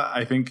Salah.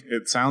 I think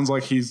it sounds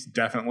like he's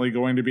definitely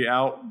going to be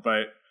out,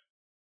 but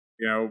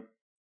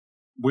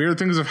weird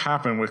things have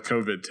happened with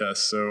COVID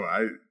tests. So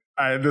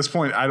I at this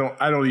point I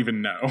don't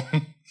even know.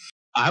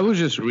 I was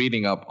just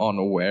reading up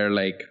on where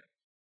like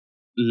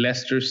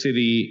Leicester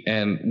City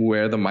and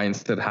where the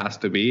mindset has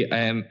to be,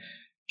 and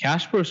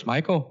Kasper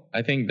Schmeichel,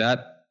 I think that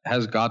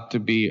has got to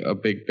be a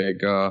big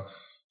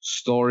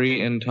story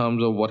in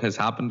terms of what has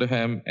happened to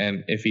him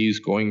and if he's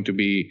going to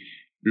be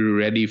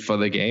ready for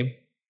the game.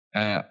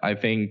 I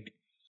think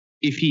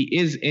if he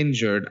is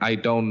injured, I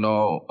don't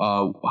know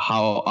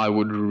how I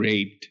would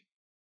rate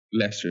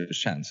Leicester's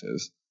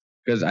chances,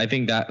 because I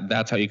think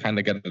that's how you kind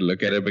of get to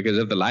look at it. Because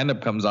if the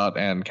lineup comes out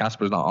and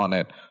Kasper's not on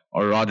it,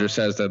 or Roger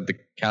says that the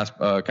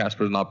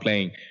Kasper's not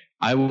playing,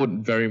 I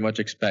would very much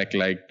expect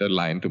like the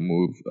line to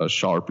move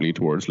sharply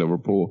towards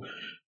Liverpool.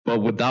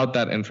 But without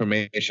that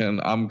information,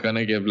 I'm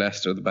gonna give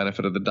Leicester the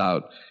benefit of the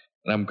doubt,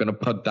 and I'm gonna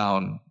put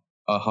down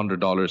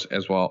 $100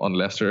 as well on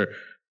Leicester.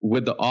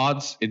 With the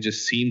odds, it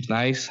just seems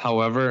nice.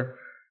 However,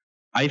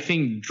 I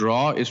think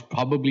draw is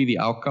probably the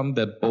outcome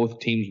that both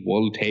teams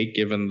will take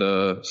given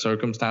the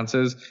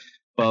circumstances.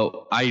 But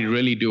I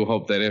really do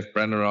hope that if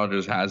Brendan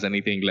Rodgers has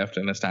anything left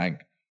in his tank,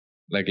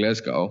 like,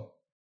 let's go.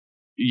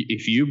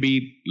 If you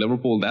beat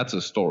Liverpool, that's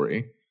a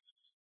story.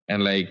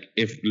 And like,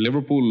 if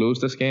Liverpool lose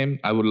this game,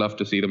 I would love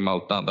to see the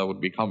meltdown that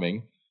would be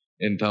coming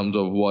in terms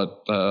of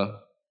what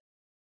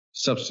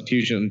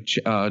substitution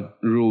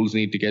rules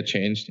need to get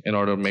changed in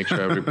order to make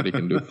sure everybody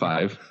can do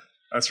 5.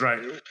 That's right.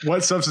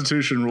 What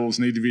substitution rules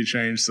need to be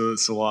changed so that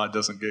Salah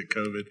doesn't get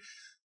COVID?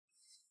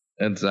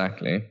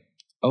 Exactly.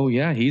 Oh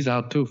yeah, he's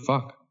out too.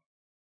 Fuck.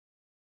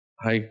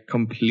 I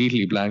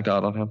completely blanked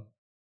out on him.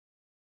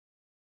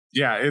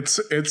 Yeah,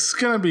 it's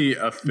gonna be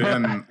a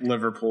thin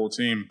Liverpool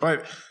team,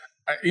 but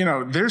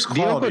there's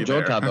quality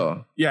Jota, there.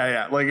 Though.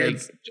 Yeah, like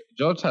it's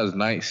Jota's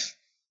nice.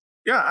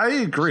 Yeah, I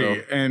agree.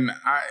 So. And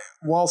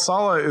while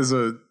Salah is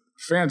a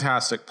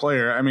fantastic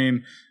player, I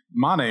mean,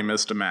 Mane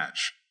missed a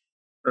match.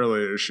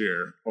 earlier this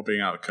year while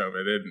being out of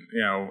COVID.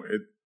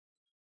 And,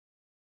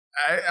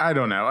 I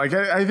don't know. Like,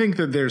 I think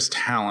that there's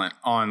talent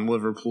on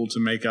Liverpool to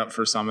make up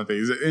for some of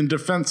these. And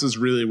defense is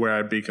really where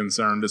I'd be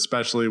concerned,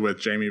 especially with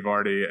Jamie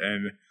Vardy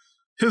and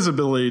his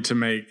ability to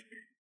make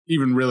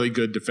even really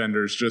good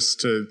defenders just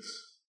to,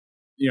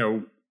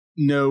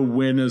 know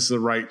when is the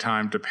right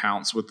time to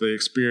pounce with the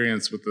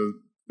experience, with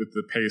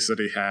the pace that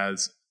he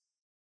has.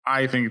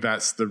 I think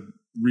that's the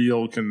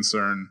real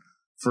concern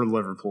for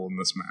Liverpool in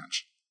this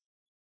match.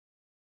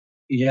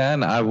 Yeah,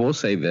 and I will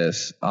say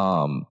this.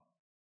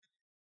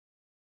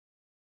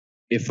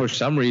 If for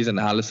some reason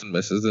Alisson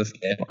misses this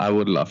game, I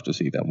would love to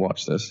see them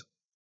watch this.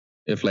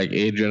 If like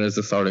Adrian is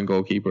the starting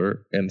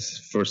goalkeeper and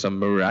for some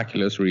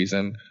miraculous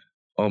reason,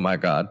 oh my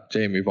God,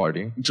 Jamie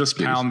Vardy. Just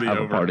pound the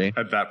over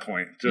at that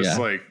point. Just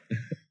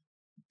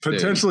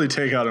potentially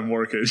take out a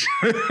mortgage.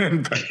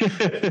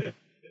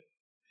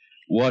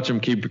 Watch him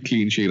keep a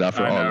clean sheet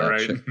after all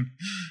that shit.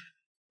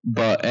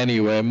 But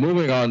anyway,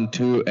 moving on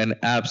to an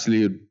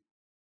absolute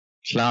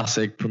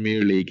classic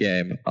Premier League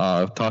game.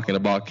 Talking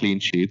about clean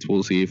sheets,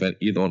 we'll see if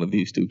either one of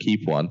these two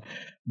keep one.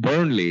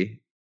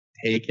 Burnley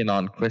taking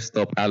on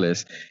Crystal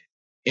Palace.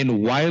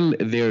 And while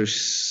they're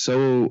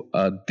so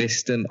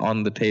distant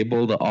on the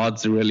table, the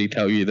odds really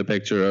tell you the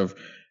picture of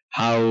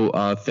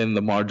how thin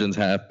the margins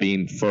have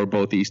been for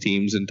both these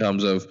teams in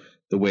terms of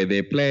the way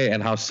they play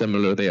and how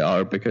similar they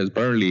are, because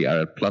Burnley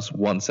are at plus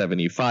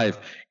 175,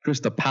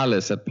 Crystal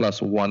Palace at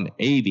plus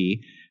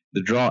 180,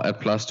 the draw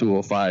at plus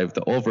 205,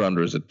 the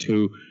over-under is at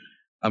 2.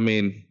 I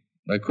mean,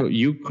 like,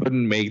 you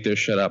couldn't make this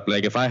shit up.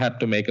 Like, if I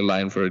had to make a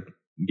line for a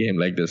game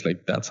like this,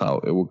 like, that's how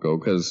it would go,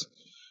 because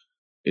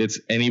it's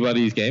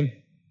anybody's game.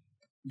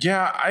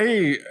 Yeah,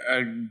 I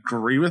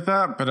agree with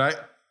that, but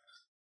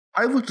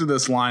I looked at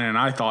this line and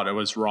I thought it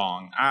was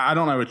wrong. I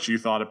don't know what you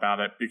thought about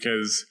it,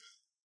 because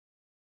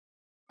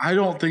I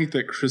don't think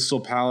that Crystal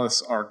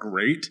Palace are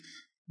great,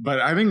 but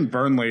I think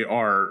Burnley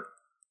are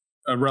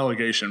a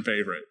relegation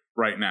favorite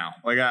right now.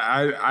 Like,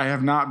 I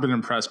have not been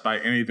impressed by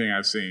anything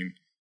I've seen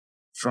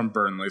from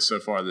Burnley so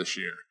far this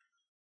year.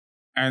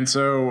 And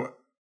so,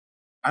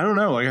 I don't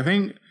know. Like, I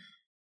think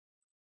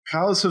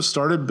Palace have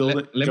started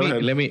building...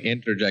 Let me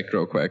interject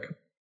real quick.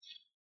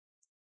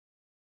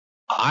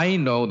 I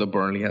know the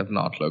Burnley has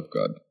not looked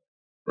good,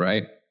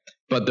 right?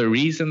 But the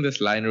reason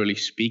this line really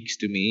speaks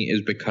to me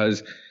is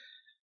because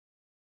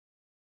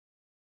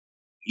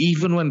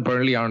even when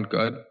Burnley aren't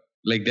good,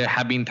 like, there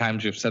have been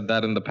times you've said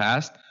that in the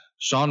past,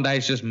 Sean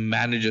Dyche just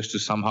manages to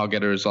somehow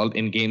get a result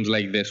in games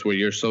like this where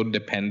you're so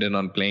dependent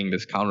on playing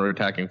this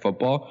counter-attacking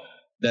football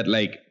that,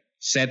 like,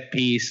 set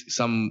piece,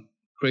 some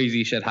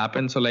crazy shit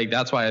happens. So, like,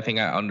 that's why I think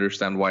I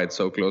understand why it's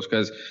so close,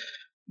 because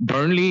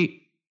Burnley,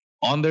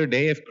 on their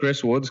day, if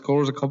Chris Wood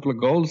scores a couple of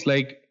goals,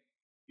 like,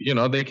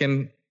 they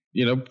can,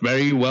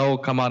 very well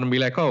come out and be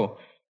like, oh,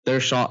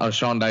 there's a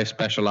Sean Dyche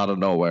special out of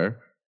nowhere.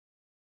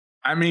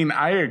 I mean,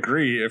 I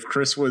agree if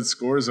Chris Wood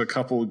scores a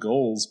couple of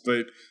goals,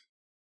 but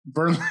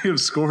Burnley have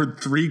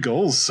scored 3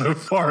 goals so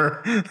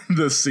far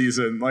this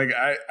season. Like,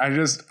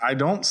 I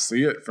don't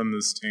see it from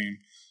this team.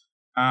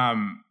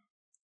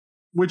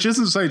 Which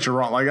isn't to say you're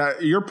wrong. Like,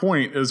 your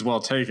point is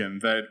well taken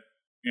that,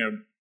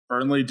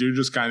 Burnley do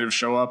just kind of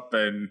show up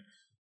and,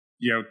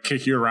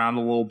 kick you around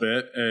a little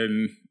bit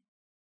and,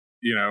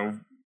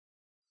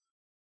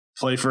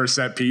 play for a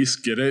set piece,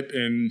 get it,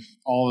 and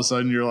all of a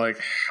sudden you're like,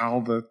 how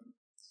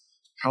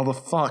the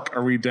fuck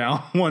are we down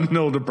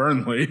 1-0 to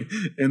Burnley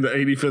in the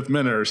 85th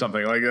minute or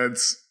something? Like,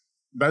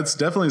 that's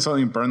definitely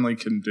something Burnley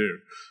can do.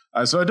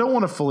 So I don't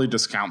want to fully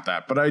discount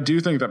that, but I do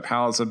think that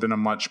Palace have been a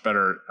much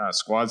better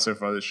squad so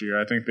far this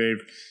year. I think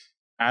they've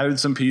added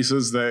some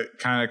pieces that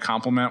kind of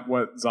complement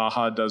what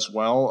Zaha does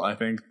well. I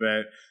think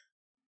that,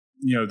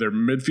 their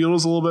midfield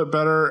is a little bit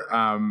better.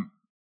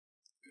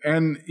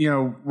 And,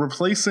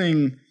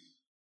 replacing...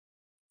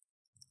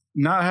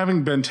 not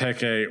having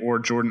Benteke or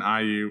Jordan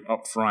Ayew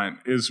up front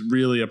is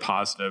really a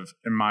positive,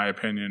 in my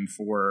opinion,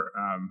 for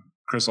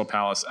Crystal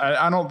Palace.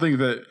 I don't think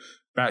that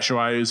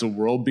Batshuayi is a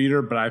world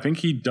beater, but I think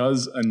he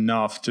does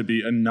enough to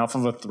be enough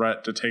of a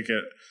threat to take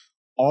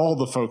all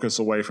the focus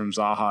away from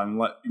Zaha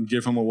and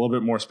give him a little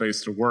bit more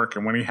space to work.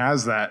 And when he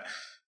has that,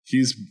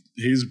 he's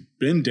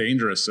been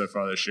dangerous so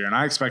far this year, and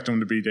I expect him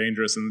to be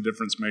dangerous and the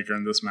difference maker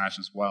in this match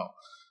as well.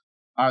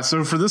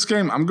 So for this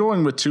game, I'm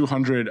going with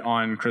 200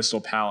 on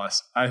Crystal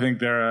Palace. I think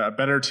they're a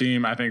better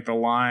team. I think the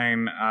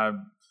line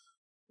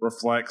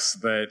reflects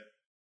that.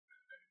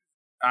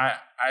 I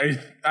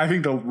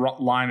think the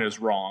line is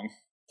wrong,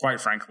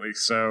 quite frankly.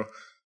 So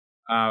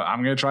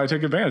I'm going to try to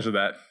take advantage of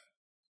that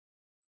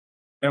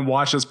and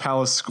watch as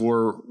Palace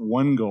score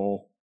 1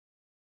 goal.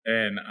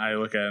 And I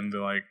look at it and they're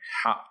like,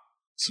 "How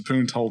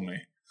Sapoon told me."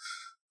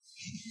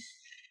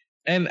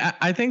 And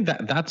I think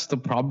that's the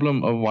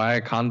problem of why I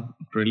can't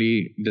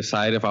really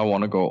decide if I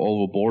want to go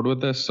overboard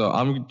with this. So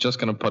I'm just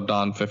going to put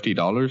down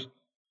 $50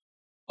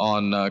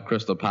 on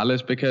Crystal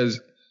Palace, because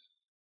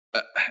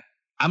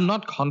I'm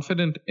not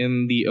confident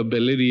in the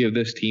ability of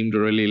this team to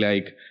really,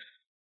 like,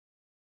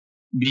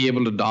 be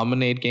able to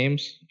dominate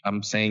games.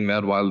 I'm saying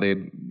that while they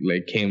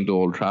came to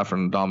Old Trafford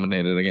and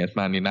dominated against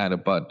Man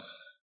United, but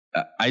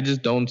I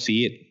just don't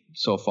see it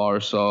so far.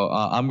 So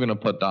I'm gonna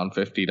put down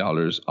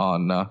 $50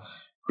 on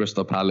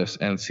Crystal Palace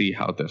and see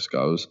how this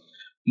goes.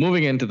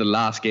 Moving into the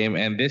last game,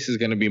 and this is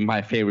going to be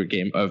my favorite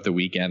game of the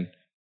weekend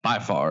by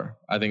far.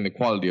 I think the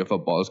quality of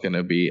football is going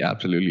to be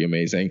absolutely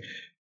amazing.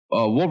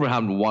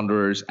 Wolverhampton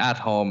Wanderers at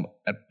home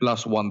at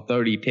plus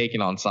 130,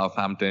 taking on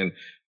Southampton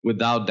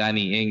without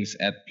Danny Ings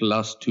at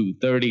plus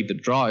 230. The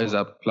draw is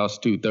at plus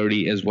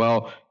 230 as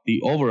well.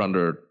 The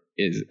over-under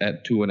is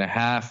at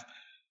 2.5.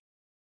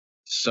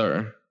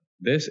 Sir,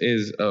 this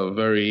is a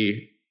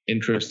very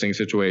interesting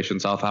situation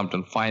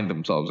Southampton find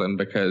themselves in,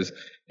 because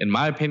in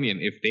my opinion,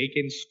 if they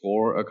can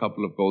score a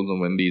couple of goals and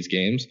win these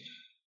games,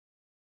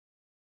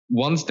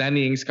 once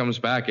Danny Ings comes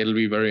back, it'll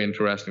be very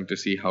interesting to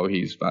see how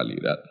he's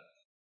valued at.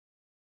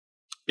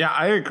 Yeah,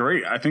 I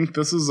agree. I think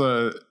this is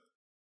a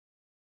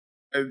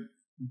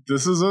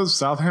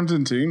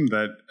Southampton team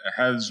that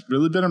has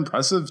really been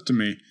impressive to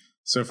me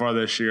so far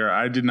this year.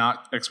 I did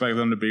not expect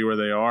them to be where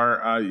they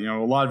are.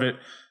 A lot of it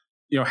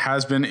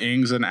has been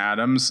Ings and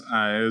Adams,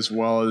 as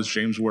well as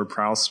James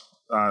Ward-Prowse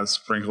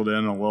sprinkled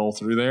in a little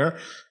through there.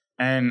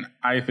 And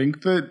I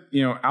think that,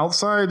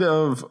 outside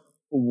of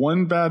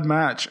one bad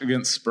match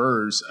against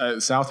Spurs,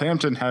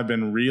 Southampton have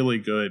been really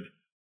good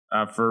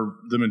for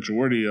the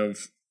majority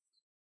of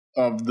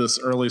this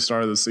early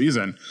start of the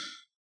season.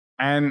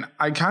 And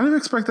I kind of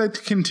expect that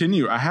to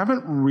continue. I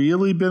haven't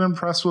really been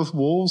impressed with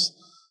Wolves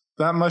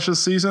that much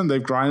this season.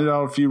 They've grinded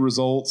out a few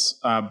results,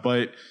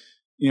 but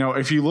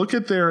if you look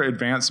at their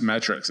advanced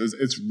metrics,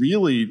 it's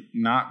really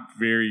not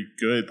very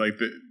good. Like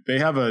they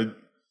have a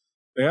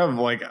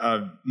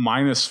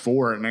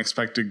 -4 in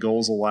expected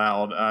goals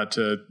allowed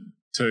to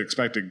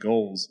expected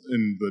goals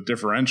in the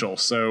differential.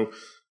 So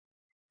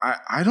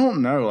I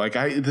don't know.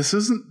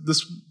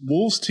 This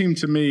Wolves team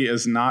to me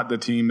is not the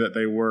team that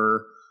they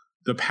were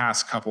the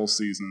past couple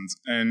seasons.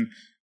 And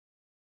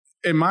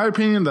in my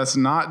opinion, that's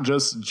not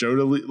just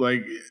Jota.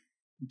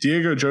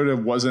 Diego Jota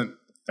wasn't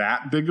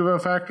that big of a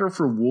factor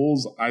for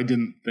Wolves, I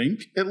didn't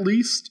think, at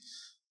least.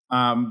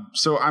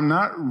 So I'm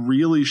not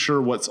really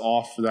sure what's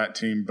off for that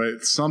team,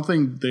 but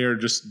something there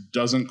just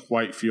doesn't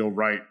quite feel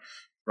right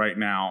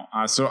now.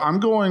 So I'm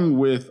going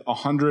with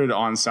 100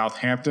 on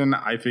Southampton.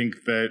 I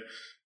think that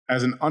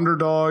as an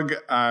underdog,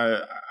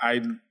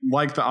 I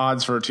like the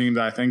odds for a team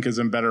that I think is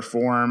in better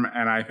form,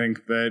 and I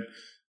think that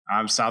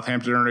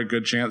Southampton are a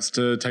good chance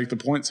to take the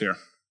points here.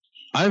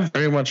 I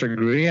very much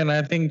agree, and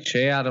I think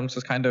Che Adams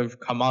has kind of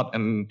come out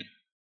and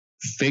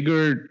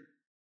figured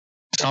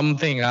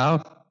something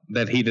out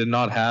that he did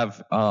not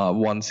have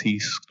once he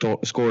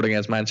scored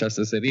against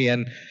Manchester City.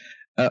 And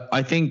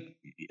I think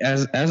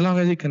as long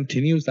as he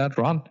continues that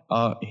run,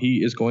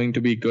 he is going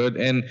to be good.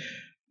 And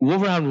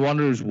Wolverhampton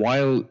Wanderers,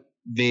 while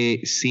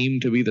they seem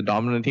to be the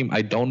dominant team,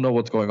 I don't know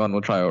what's going on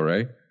with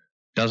Traore.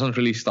 Doesn't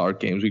really start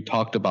games. We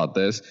talked about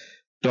this.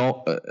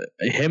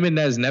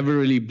 Jimenez never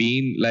really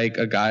been like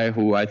a guy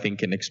who I think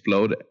can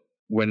explode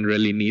when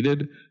really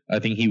needed. I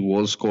think he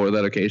will score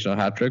that occasional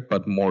hat trick,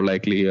 but more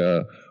likely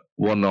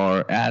one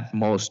or at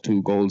most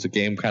 2 goals a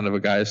game kind of a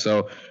guy.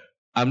 So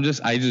I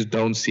just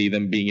don't see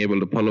them being able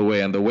to pull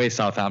away. And the way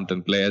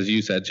Southampton play, as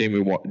you said,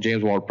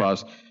 James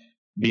Ward-Prowse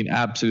been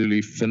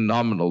absolutely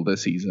phenomenal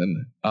this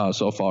season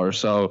so far.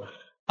 So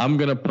I'm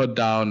gonna put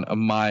down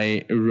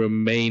my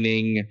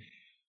remaining,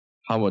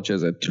 how much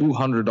is it?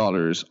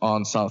 $200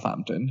 on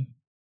Southampton.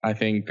 I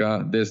think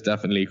this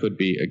definitely could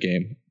be a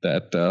game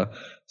that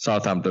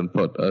Southampton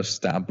put a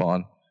stamp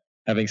on.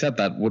 Having said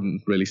that,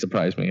 wouldn't really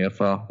surprise me if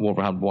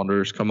Wolverhampton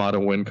Wanderers come out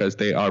and win, because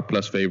they are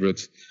plus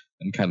favorites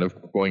and kind of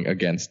going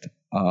against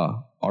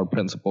our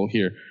principle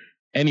here.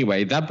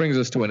 Anyway, that brings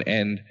us to an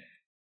end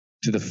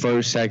to the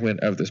first segment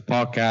of this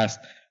podcast.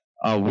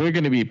 We're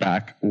going to be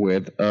back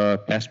with a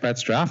Best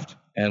Bets draft,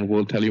 and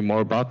we'll tell you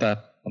more about that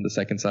on the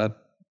second side.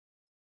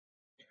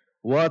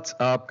 What's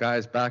up,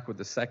 guys? Back with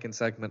the second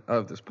segment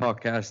of this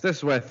podcast. This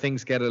is where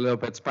things get a little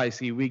bit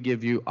spicy. We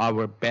give you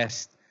our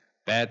best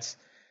bets.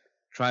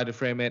 Try to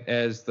frame it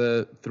as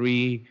the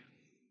 3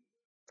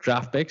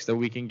 draft picks that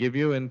we can give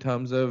you in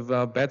terms of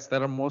bets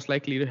that are most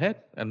likely to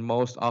hit. And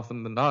most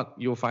often than not,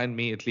 you'll find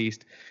me at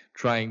least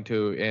trying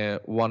to,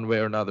 one way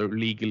or another,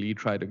 legally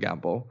try to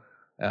gamble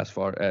as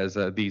far as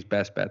these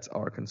best bets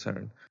are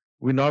concerned.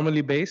 We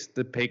normally base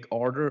the pick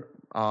order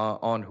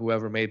on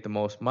whoever made the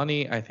most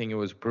money. I think it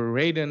was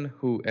Braden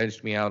who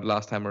edged me out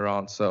last time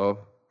around. So,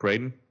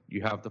 Braden,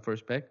 you have the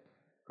first pick.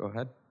 Go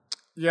ahead.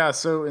 Yeah,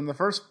 so in the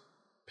first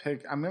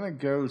pick, I'm going to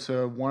go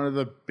to one of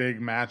the big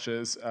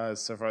matches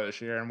so far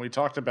this year. And we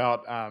talked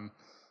about,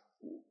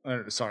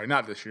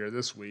 not this year,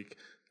 this week.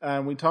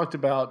 We talked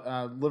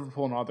about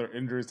Liverpool and all their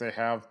injuries they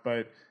have.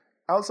 But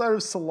outside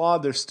of Salah,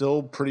 they're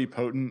still pretty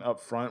potent up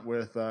front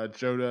with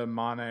Jota,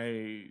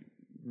 Mane,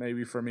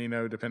 maybe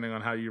Firmino, depending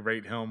on how you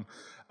rate him.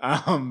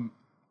 And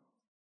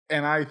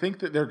I think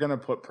that they're going to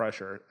put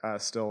pressure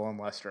still on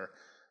Leicester.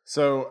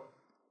 So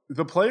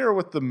the player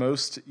with the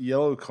most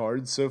yellow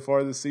cards so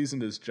far this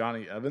season is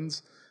Johnny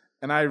Evans.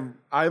 And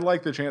I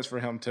like the chance for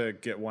him to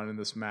get one in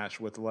this match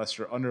with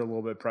Leicester under a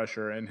little bit of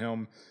pressure and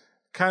him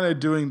kind of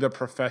doing the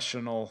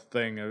professional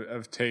thing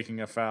of taking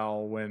a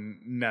foul when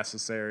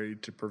necessary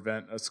to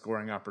prevent a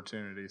scoring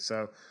opportunity.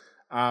 So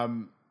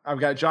I've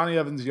got Johnny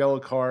Evans' yellow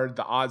card.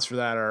 The odds for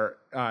that are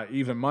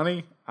even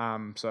money.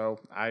 So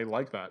I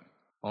like that.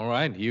 All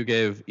right, you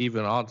gave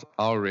even odds.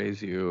 I'll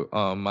raise you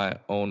my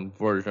own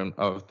version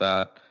of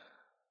that.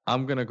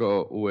 I'm gonna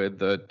go with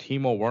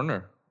Timo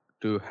Werner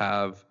to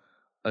have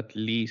at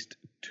least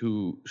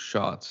 2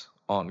 shots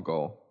on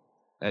goal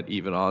at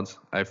even odds.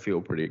 I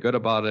feel pretty good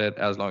about it.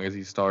 As long as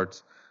he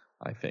starts,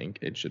 I think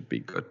it should be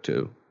good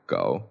to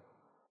go.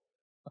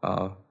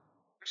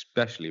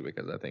 Especially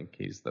because I think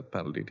he's the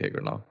penalty taker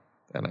now,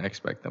 and I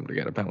expect them to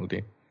get a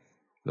penalty.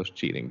 Those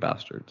cheating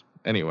bastards.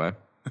 Anyway,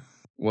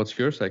 what's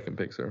your second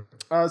pick, sir?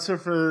 So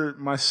for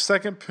my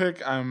second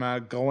pick,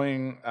 I'm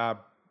going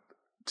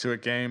to a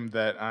game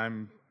that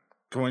I'm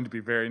going to be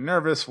very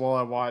nervous while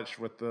I watch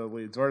with the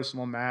Leeds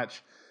Arsenal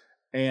match.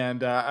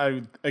 And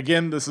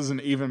this is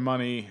an even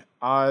money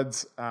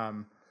odds.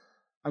 I'm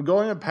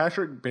going with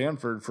Patrick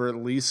Bamford for at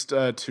least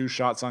 2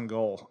 shots on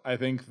goal. I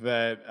think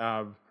that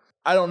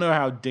I don't know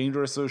how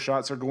dangerous those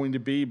shots are going to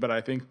be, but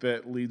I think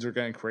that Leeds are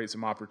going to create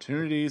some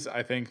opportunities.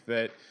 I think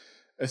that,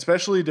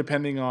 especially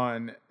depending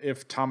on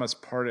if Thomas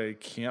Partey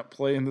can't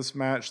play in this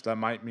match, that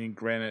might mean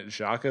Granit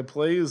Xhaka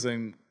plays,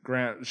 and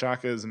Granit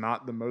Xhaka is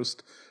not the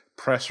most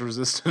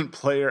press-resistant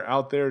player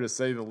out there, to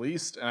say the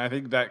least. And I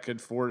think that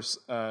could force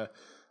a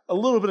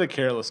little bit of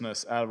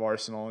carelessness out of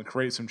Arsenal and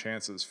create some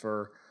chances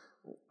for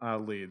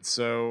Leeds.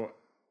 So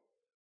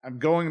I'm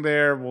going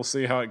there. We'll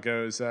see how it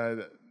goes.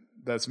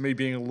 That's me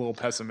being a little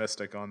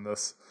pessimistic on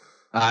this.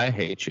 I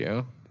hate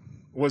you.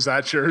 Was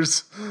that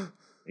yours?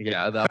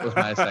 Yeah, that was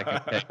my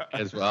second pick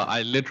as well.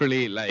 I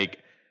literally,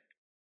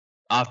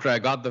 after I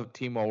got the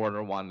Timo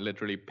Werner one,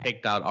 literally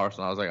picked out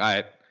Arsenal. I was like, all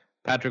right,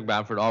 Patrick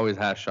Bamford always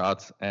has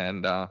shots.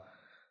 And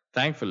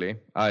thankfully,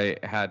 I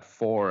had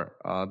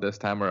 4 this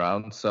time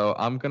around. So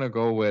I'm going to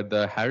go with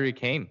Harry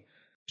Kane.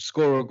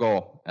 Score a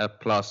goal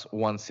at plus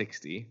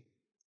 160.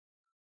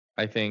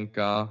 I think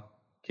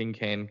King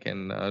Kane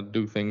can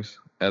do things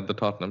at the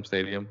Tottenham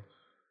Stadium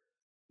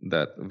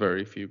that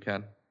very few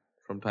can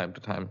from time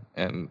to time.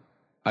 And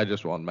I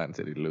just want Man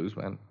City to lose,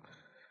 man.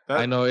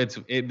 I know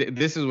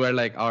this is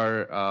where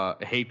our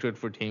hatred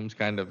for teams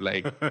kind of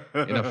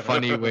in a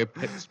funny way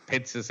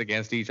pits us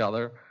against each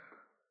other.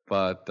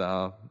 But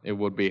it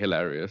would be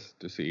hilarious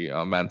to see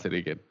Man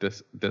City get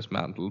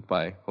dismantled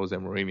by Jose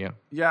Mourinho.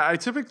 Yeah, I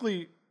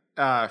typically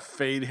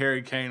fade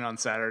Harry Kane on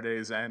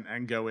Saturdays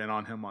and go in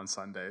on him on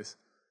Sundays.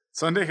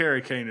 Sunday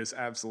Harry Kane is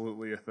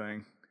absolutely a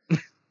thing.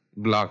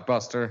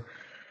 Blockbuster.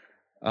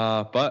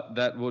 But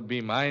that would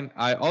be mine.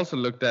 I also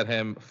looked at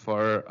him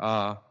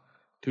for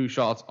 2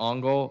 shots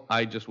on goal.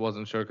 I just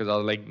wasn't sure because I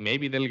was like,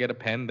 maybe they'll get a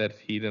pen that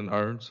he didn't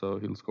earn, so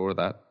he'll score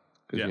that.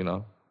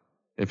 Because,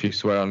 if you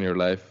swear on your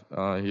life,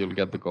 you'll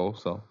get the goal.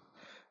 So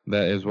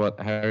that is what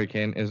Harry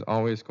Kane is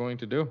always going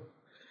to do.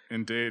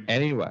 Indeed.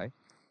 Anyway,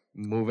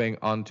 moving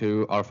on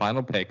to our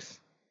final picks.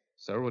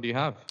 Sir, what do you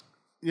have?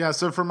 Yeah,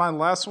 so for my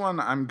last one,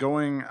 I'm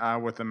going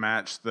with a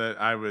match that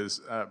I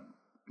was I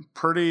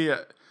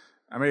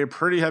made a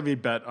pretty heavy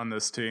bet on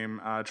this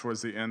team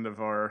towards the end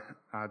of our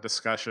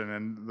discussion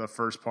and the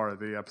first part of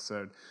the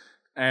episode.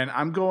 And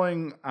I'm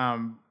going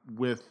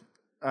with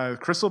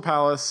Crystal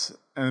Palace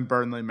and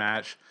Burnley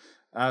match.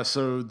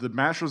 So the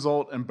match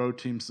result and both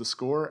teams to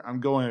score, I'm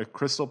going with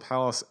Crystal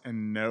Palace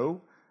and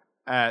no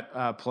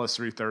at plus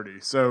 330.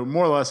 So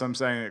more or less I'm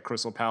saying that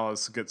Crystal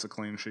Palace gets a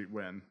clean sheet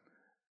win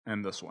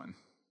in this one.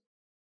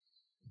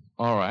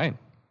 All right.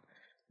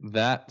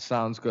 That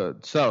sounds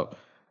good. So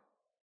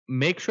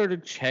make sure to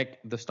check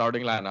the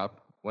starting lineup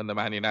when the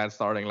Man United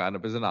starting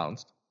lineup is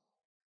announced.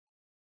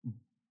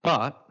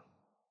 But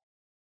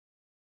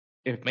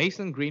if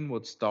Mason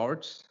Greenwood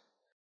starts,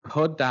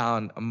 put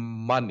down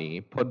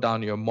money, put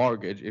down your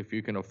mortgage if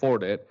you can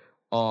afford it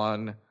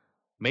on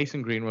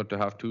Mason Greenwood to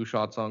have 2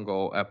 shots on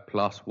goal at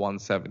plus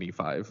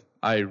 175.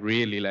 I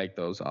really like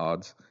those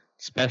odds,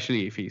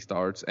 especially if he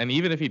starts. And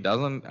even if he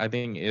doesn't, I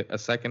think a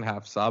second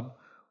half sub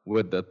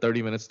with the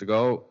 30 minutes to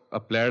go, a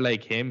player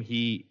like him,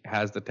 he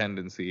has the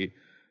tendency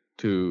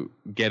to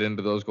get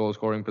into those goal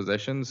scoring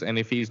positions. And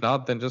if he's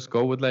not, then just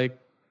go with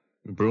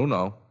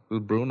Bruno.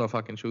 Bruno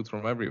fucking shoots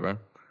from everywhere.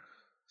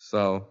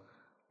 So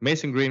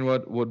Mason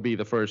Greenwood would be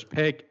the first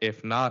pick.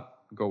 If not,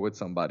 go with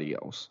somebody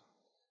else.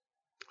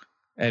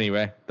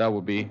 Anyway, that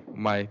would be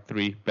my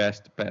 3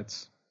 best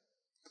bets.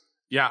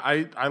 Yeah,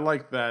 I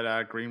like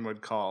that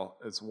Greenwood call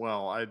as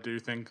well. I do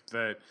think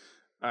that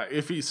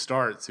if he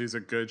starts, he's a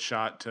good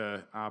shot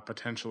to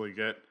potentially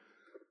get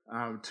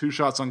 2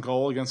 shots on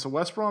goal against a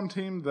West Brom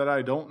team that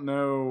I don't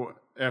know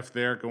if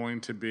they're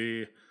going to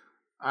be.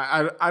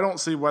 I don't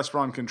see West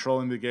Brom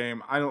controlling the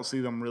game. I don't see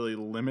them really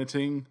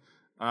limiting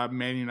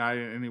Man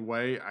United in any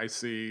way. I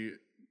see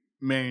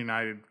Man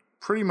United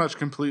pretty much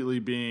completely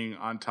being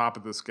on top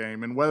of this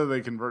game. And whether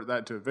they convert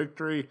that to a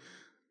victory,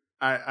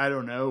 I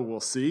don't know. We'll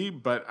see.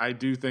 But I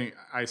do think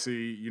I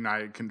see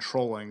United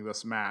controlling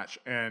this match.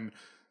 And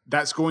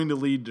that's going to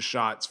lead to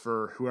shots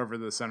for whoever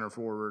the center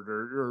forward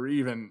or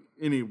even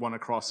anyone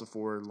across the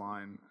forward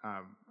line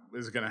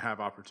is going to have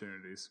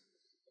opportunities.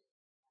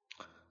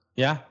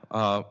 Yeah,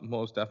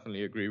 most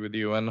definitely agree with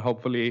you. And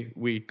hopefully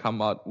we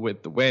come out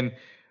with the win.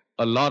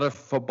 A lot of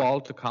football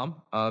to come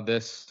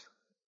this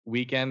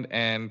weekend.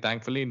 And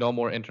thankfully, no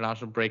more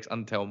international breaks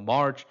until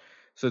March.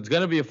 So it's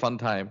going to be a fun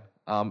time.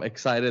 I'm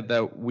excited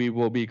that we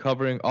will be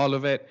covering all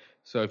of it.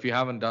 So if you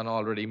haven't done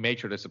already, make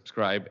sure to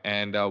subscribe.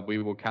 And we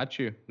will catch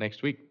you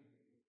next week.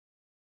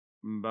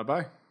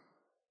 Bye-bye.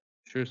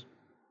 Cheers.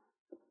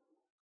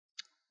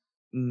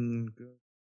 Good.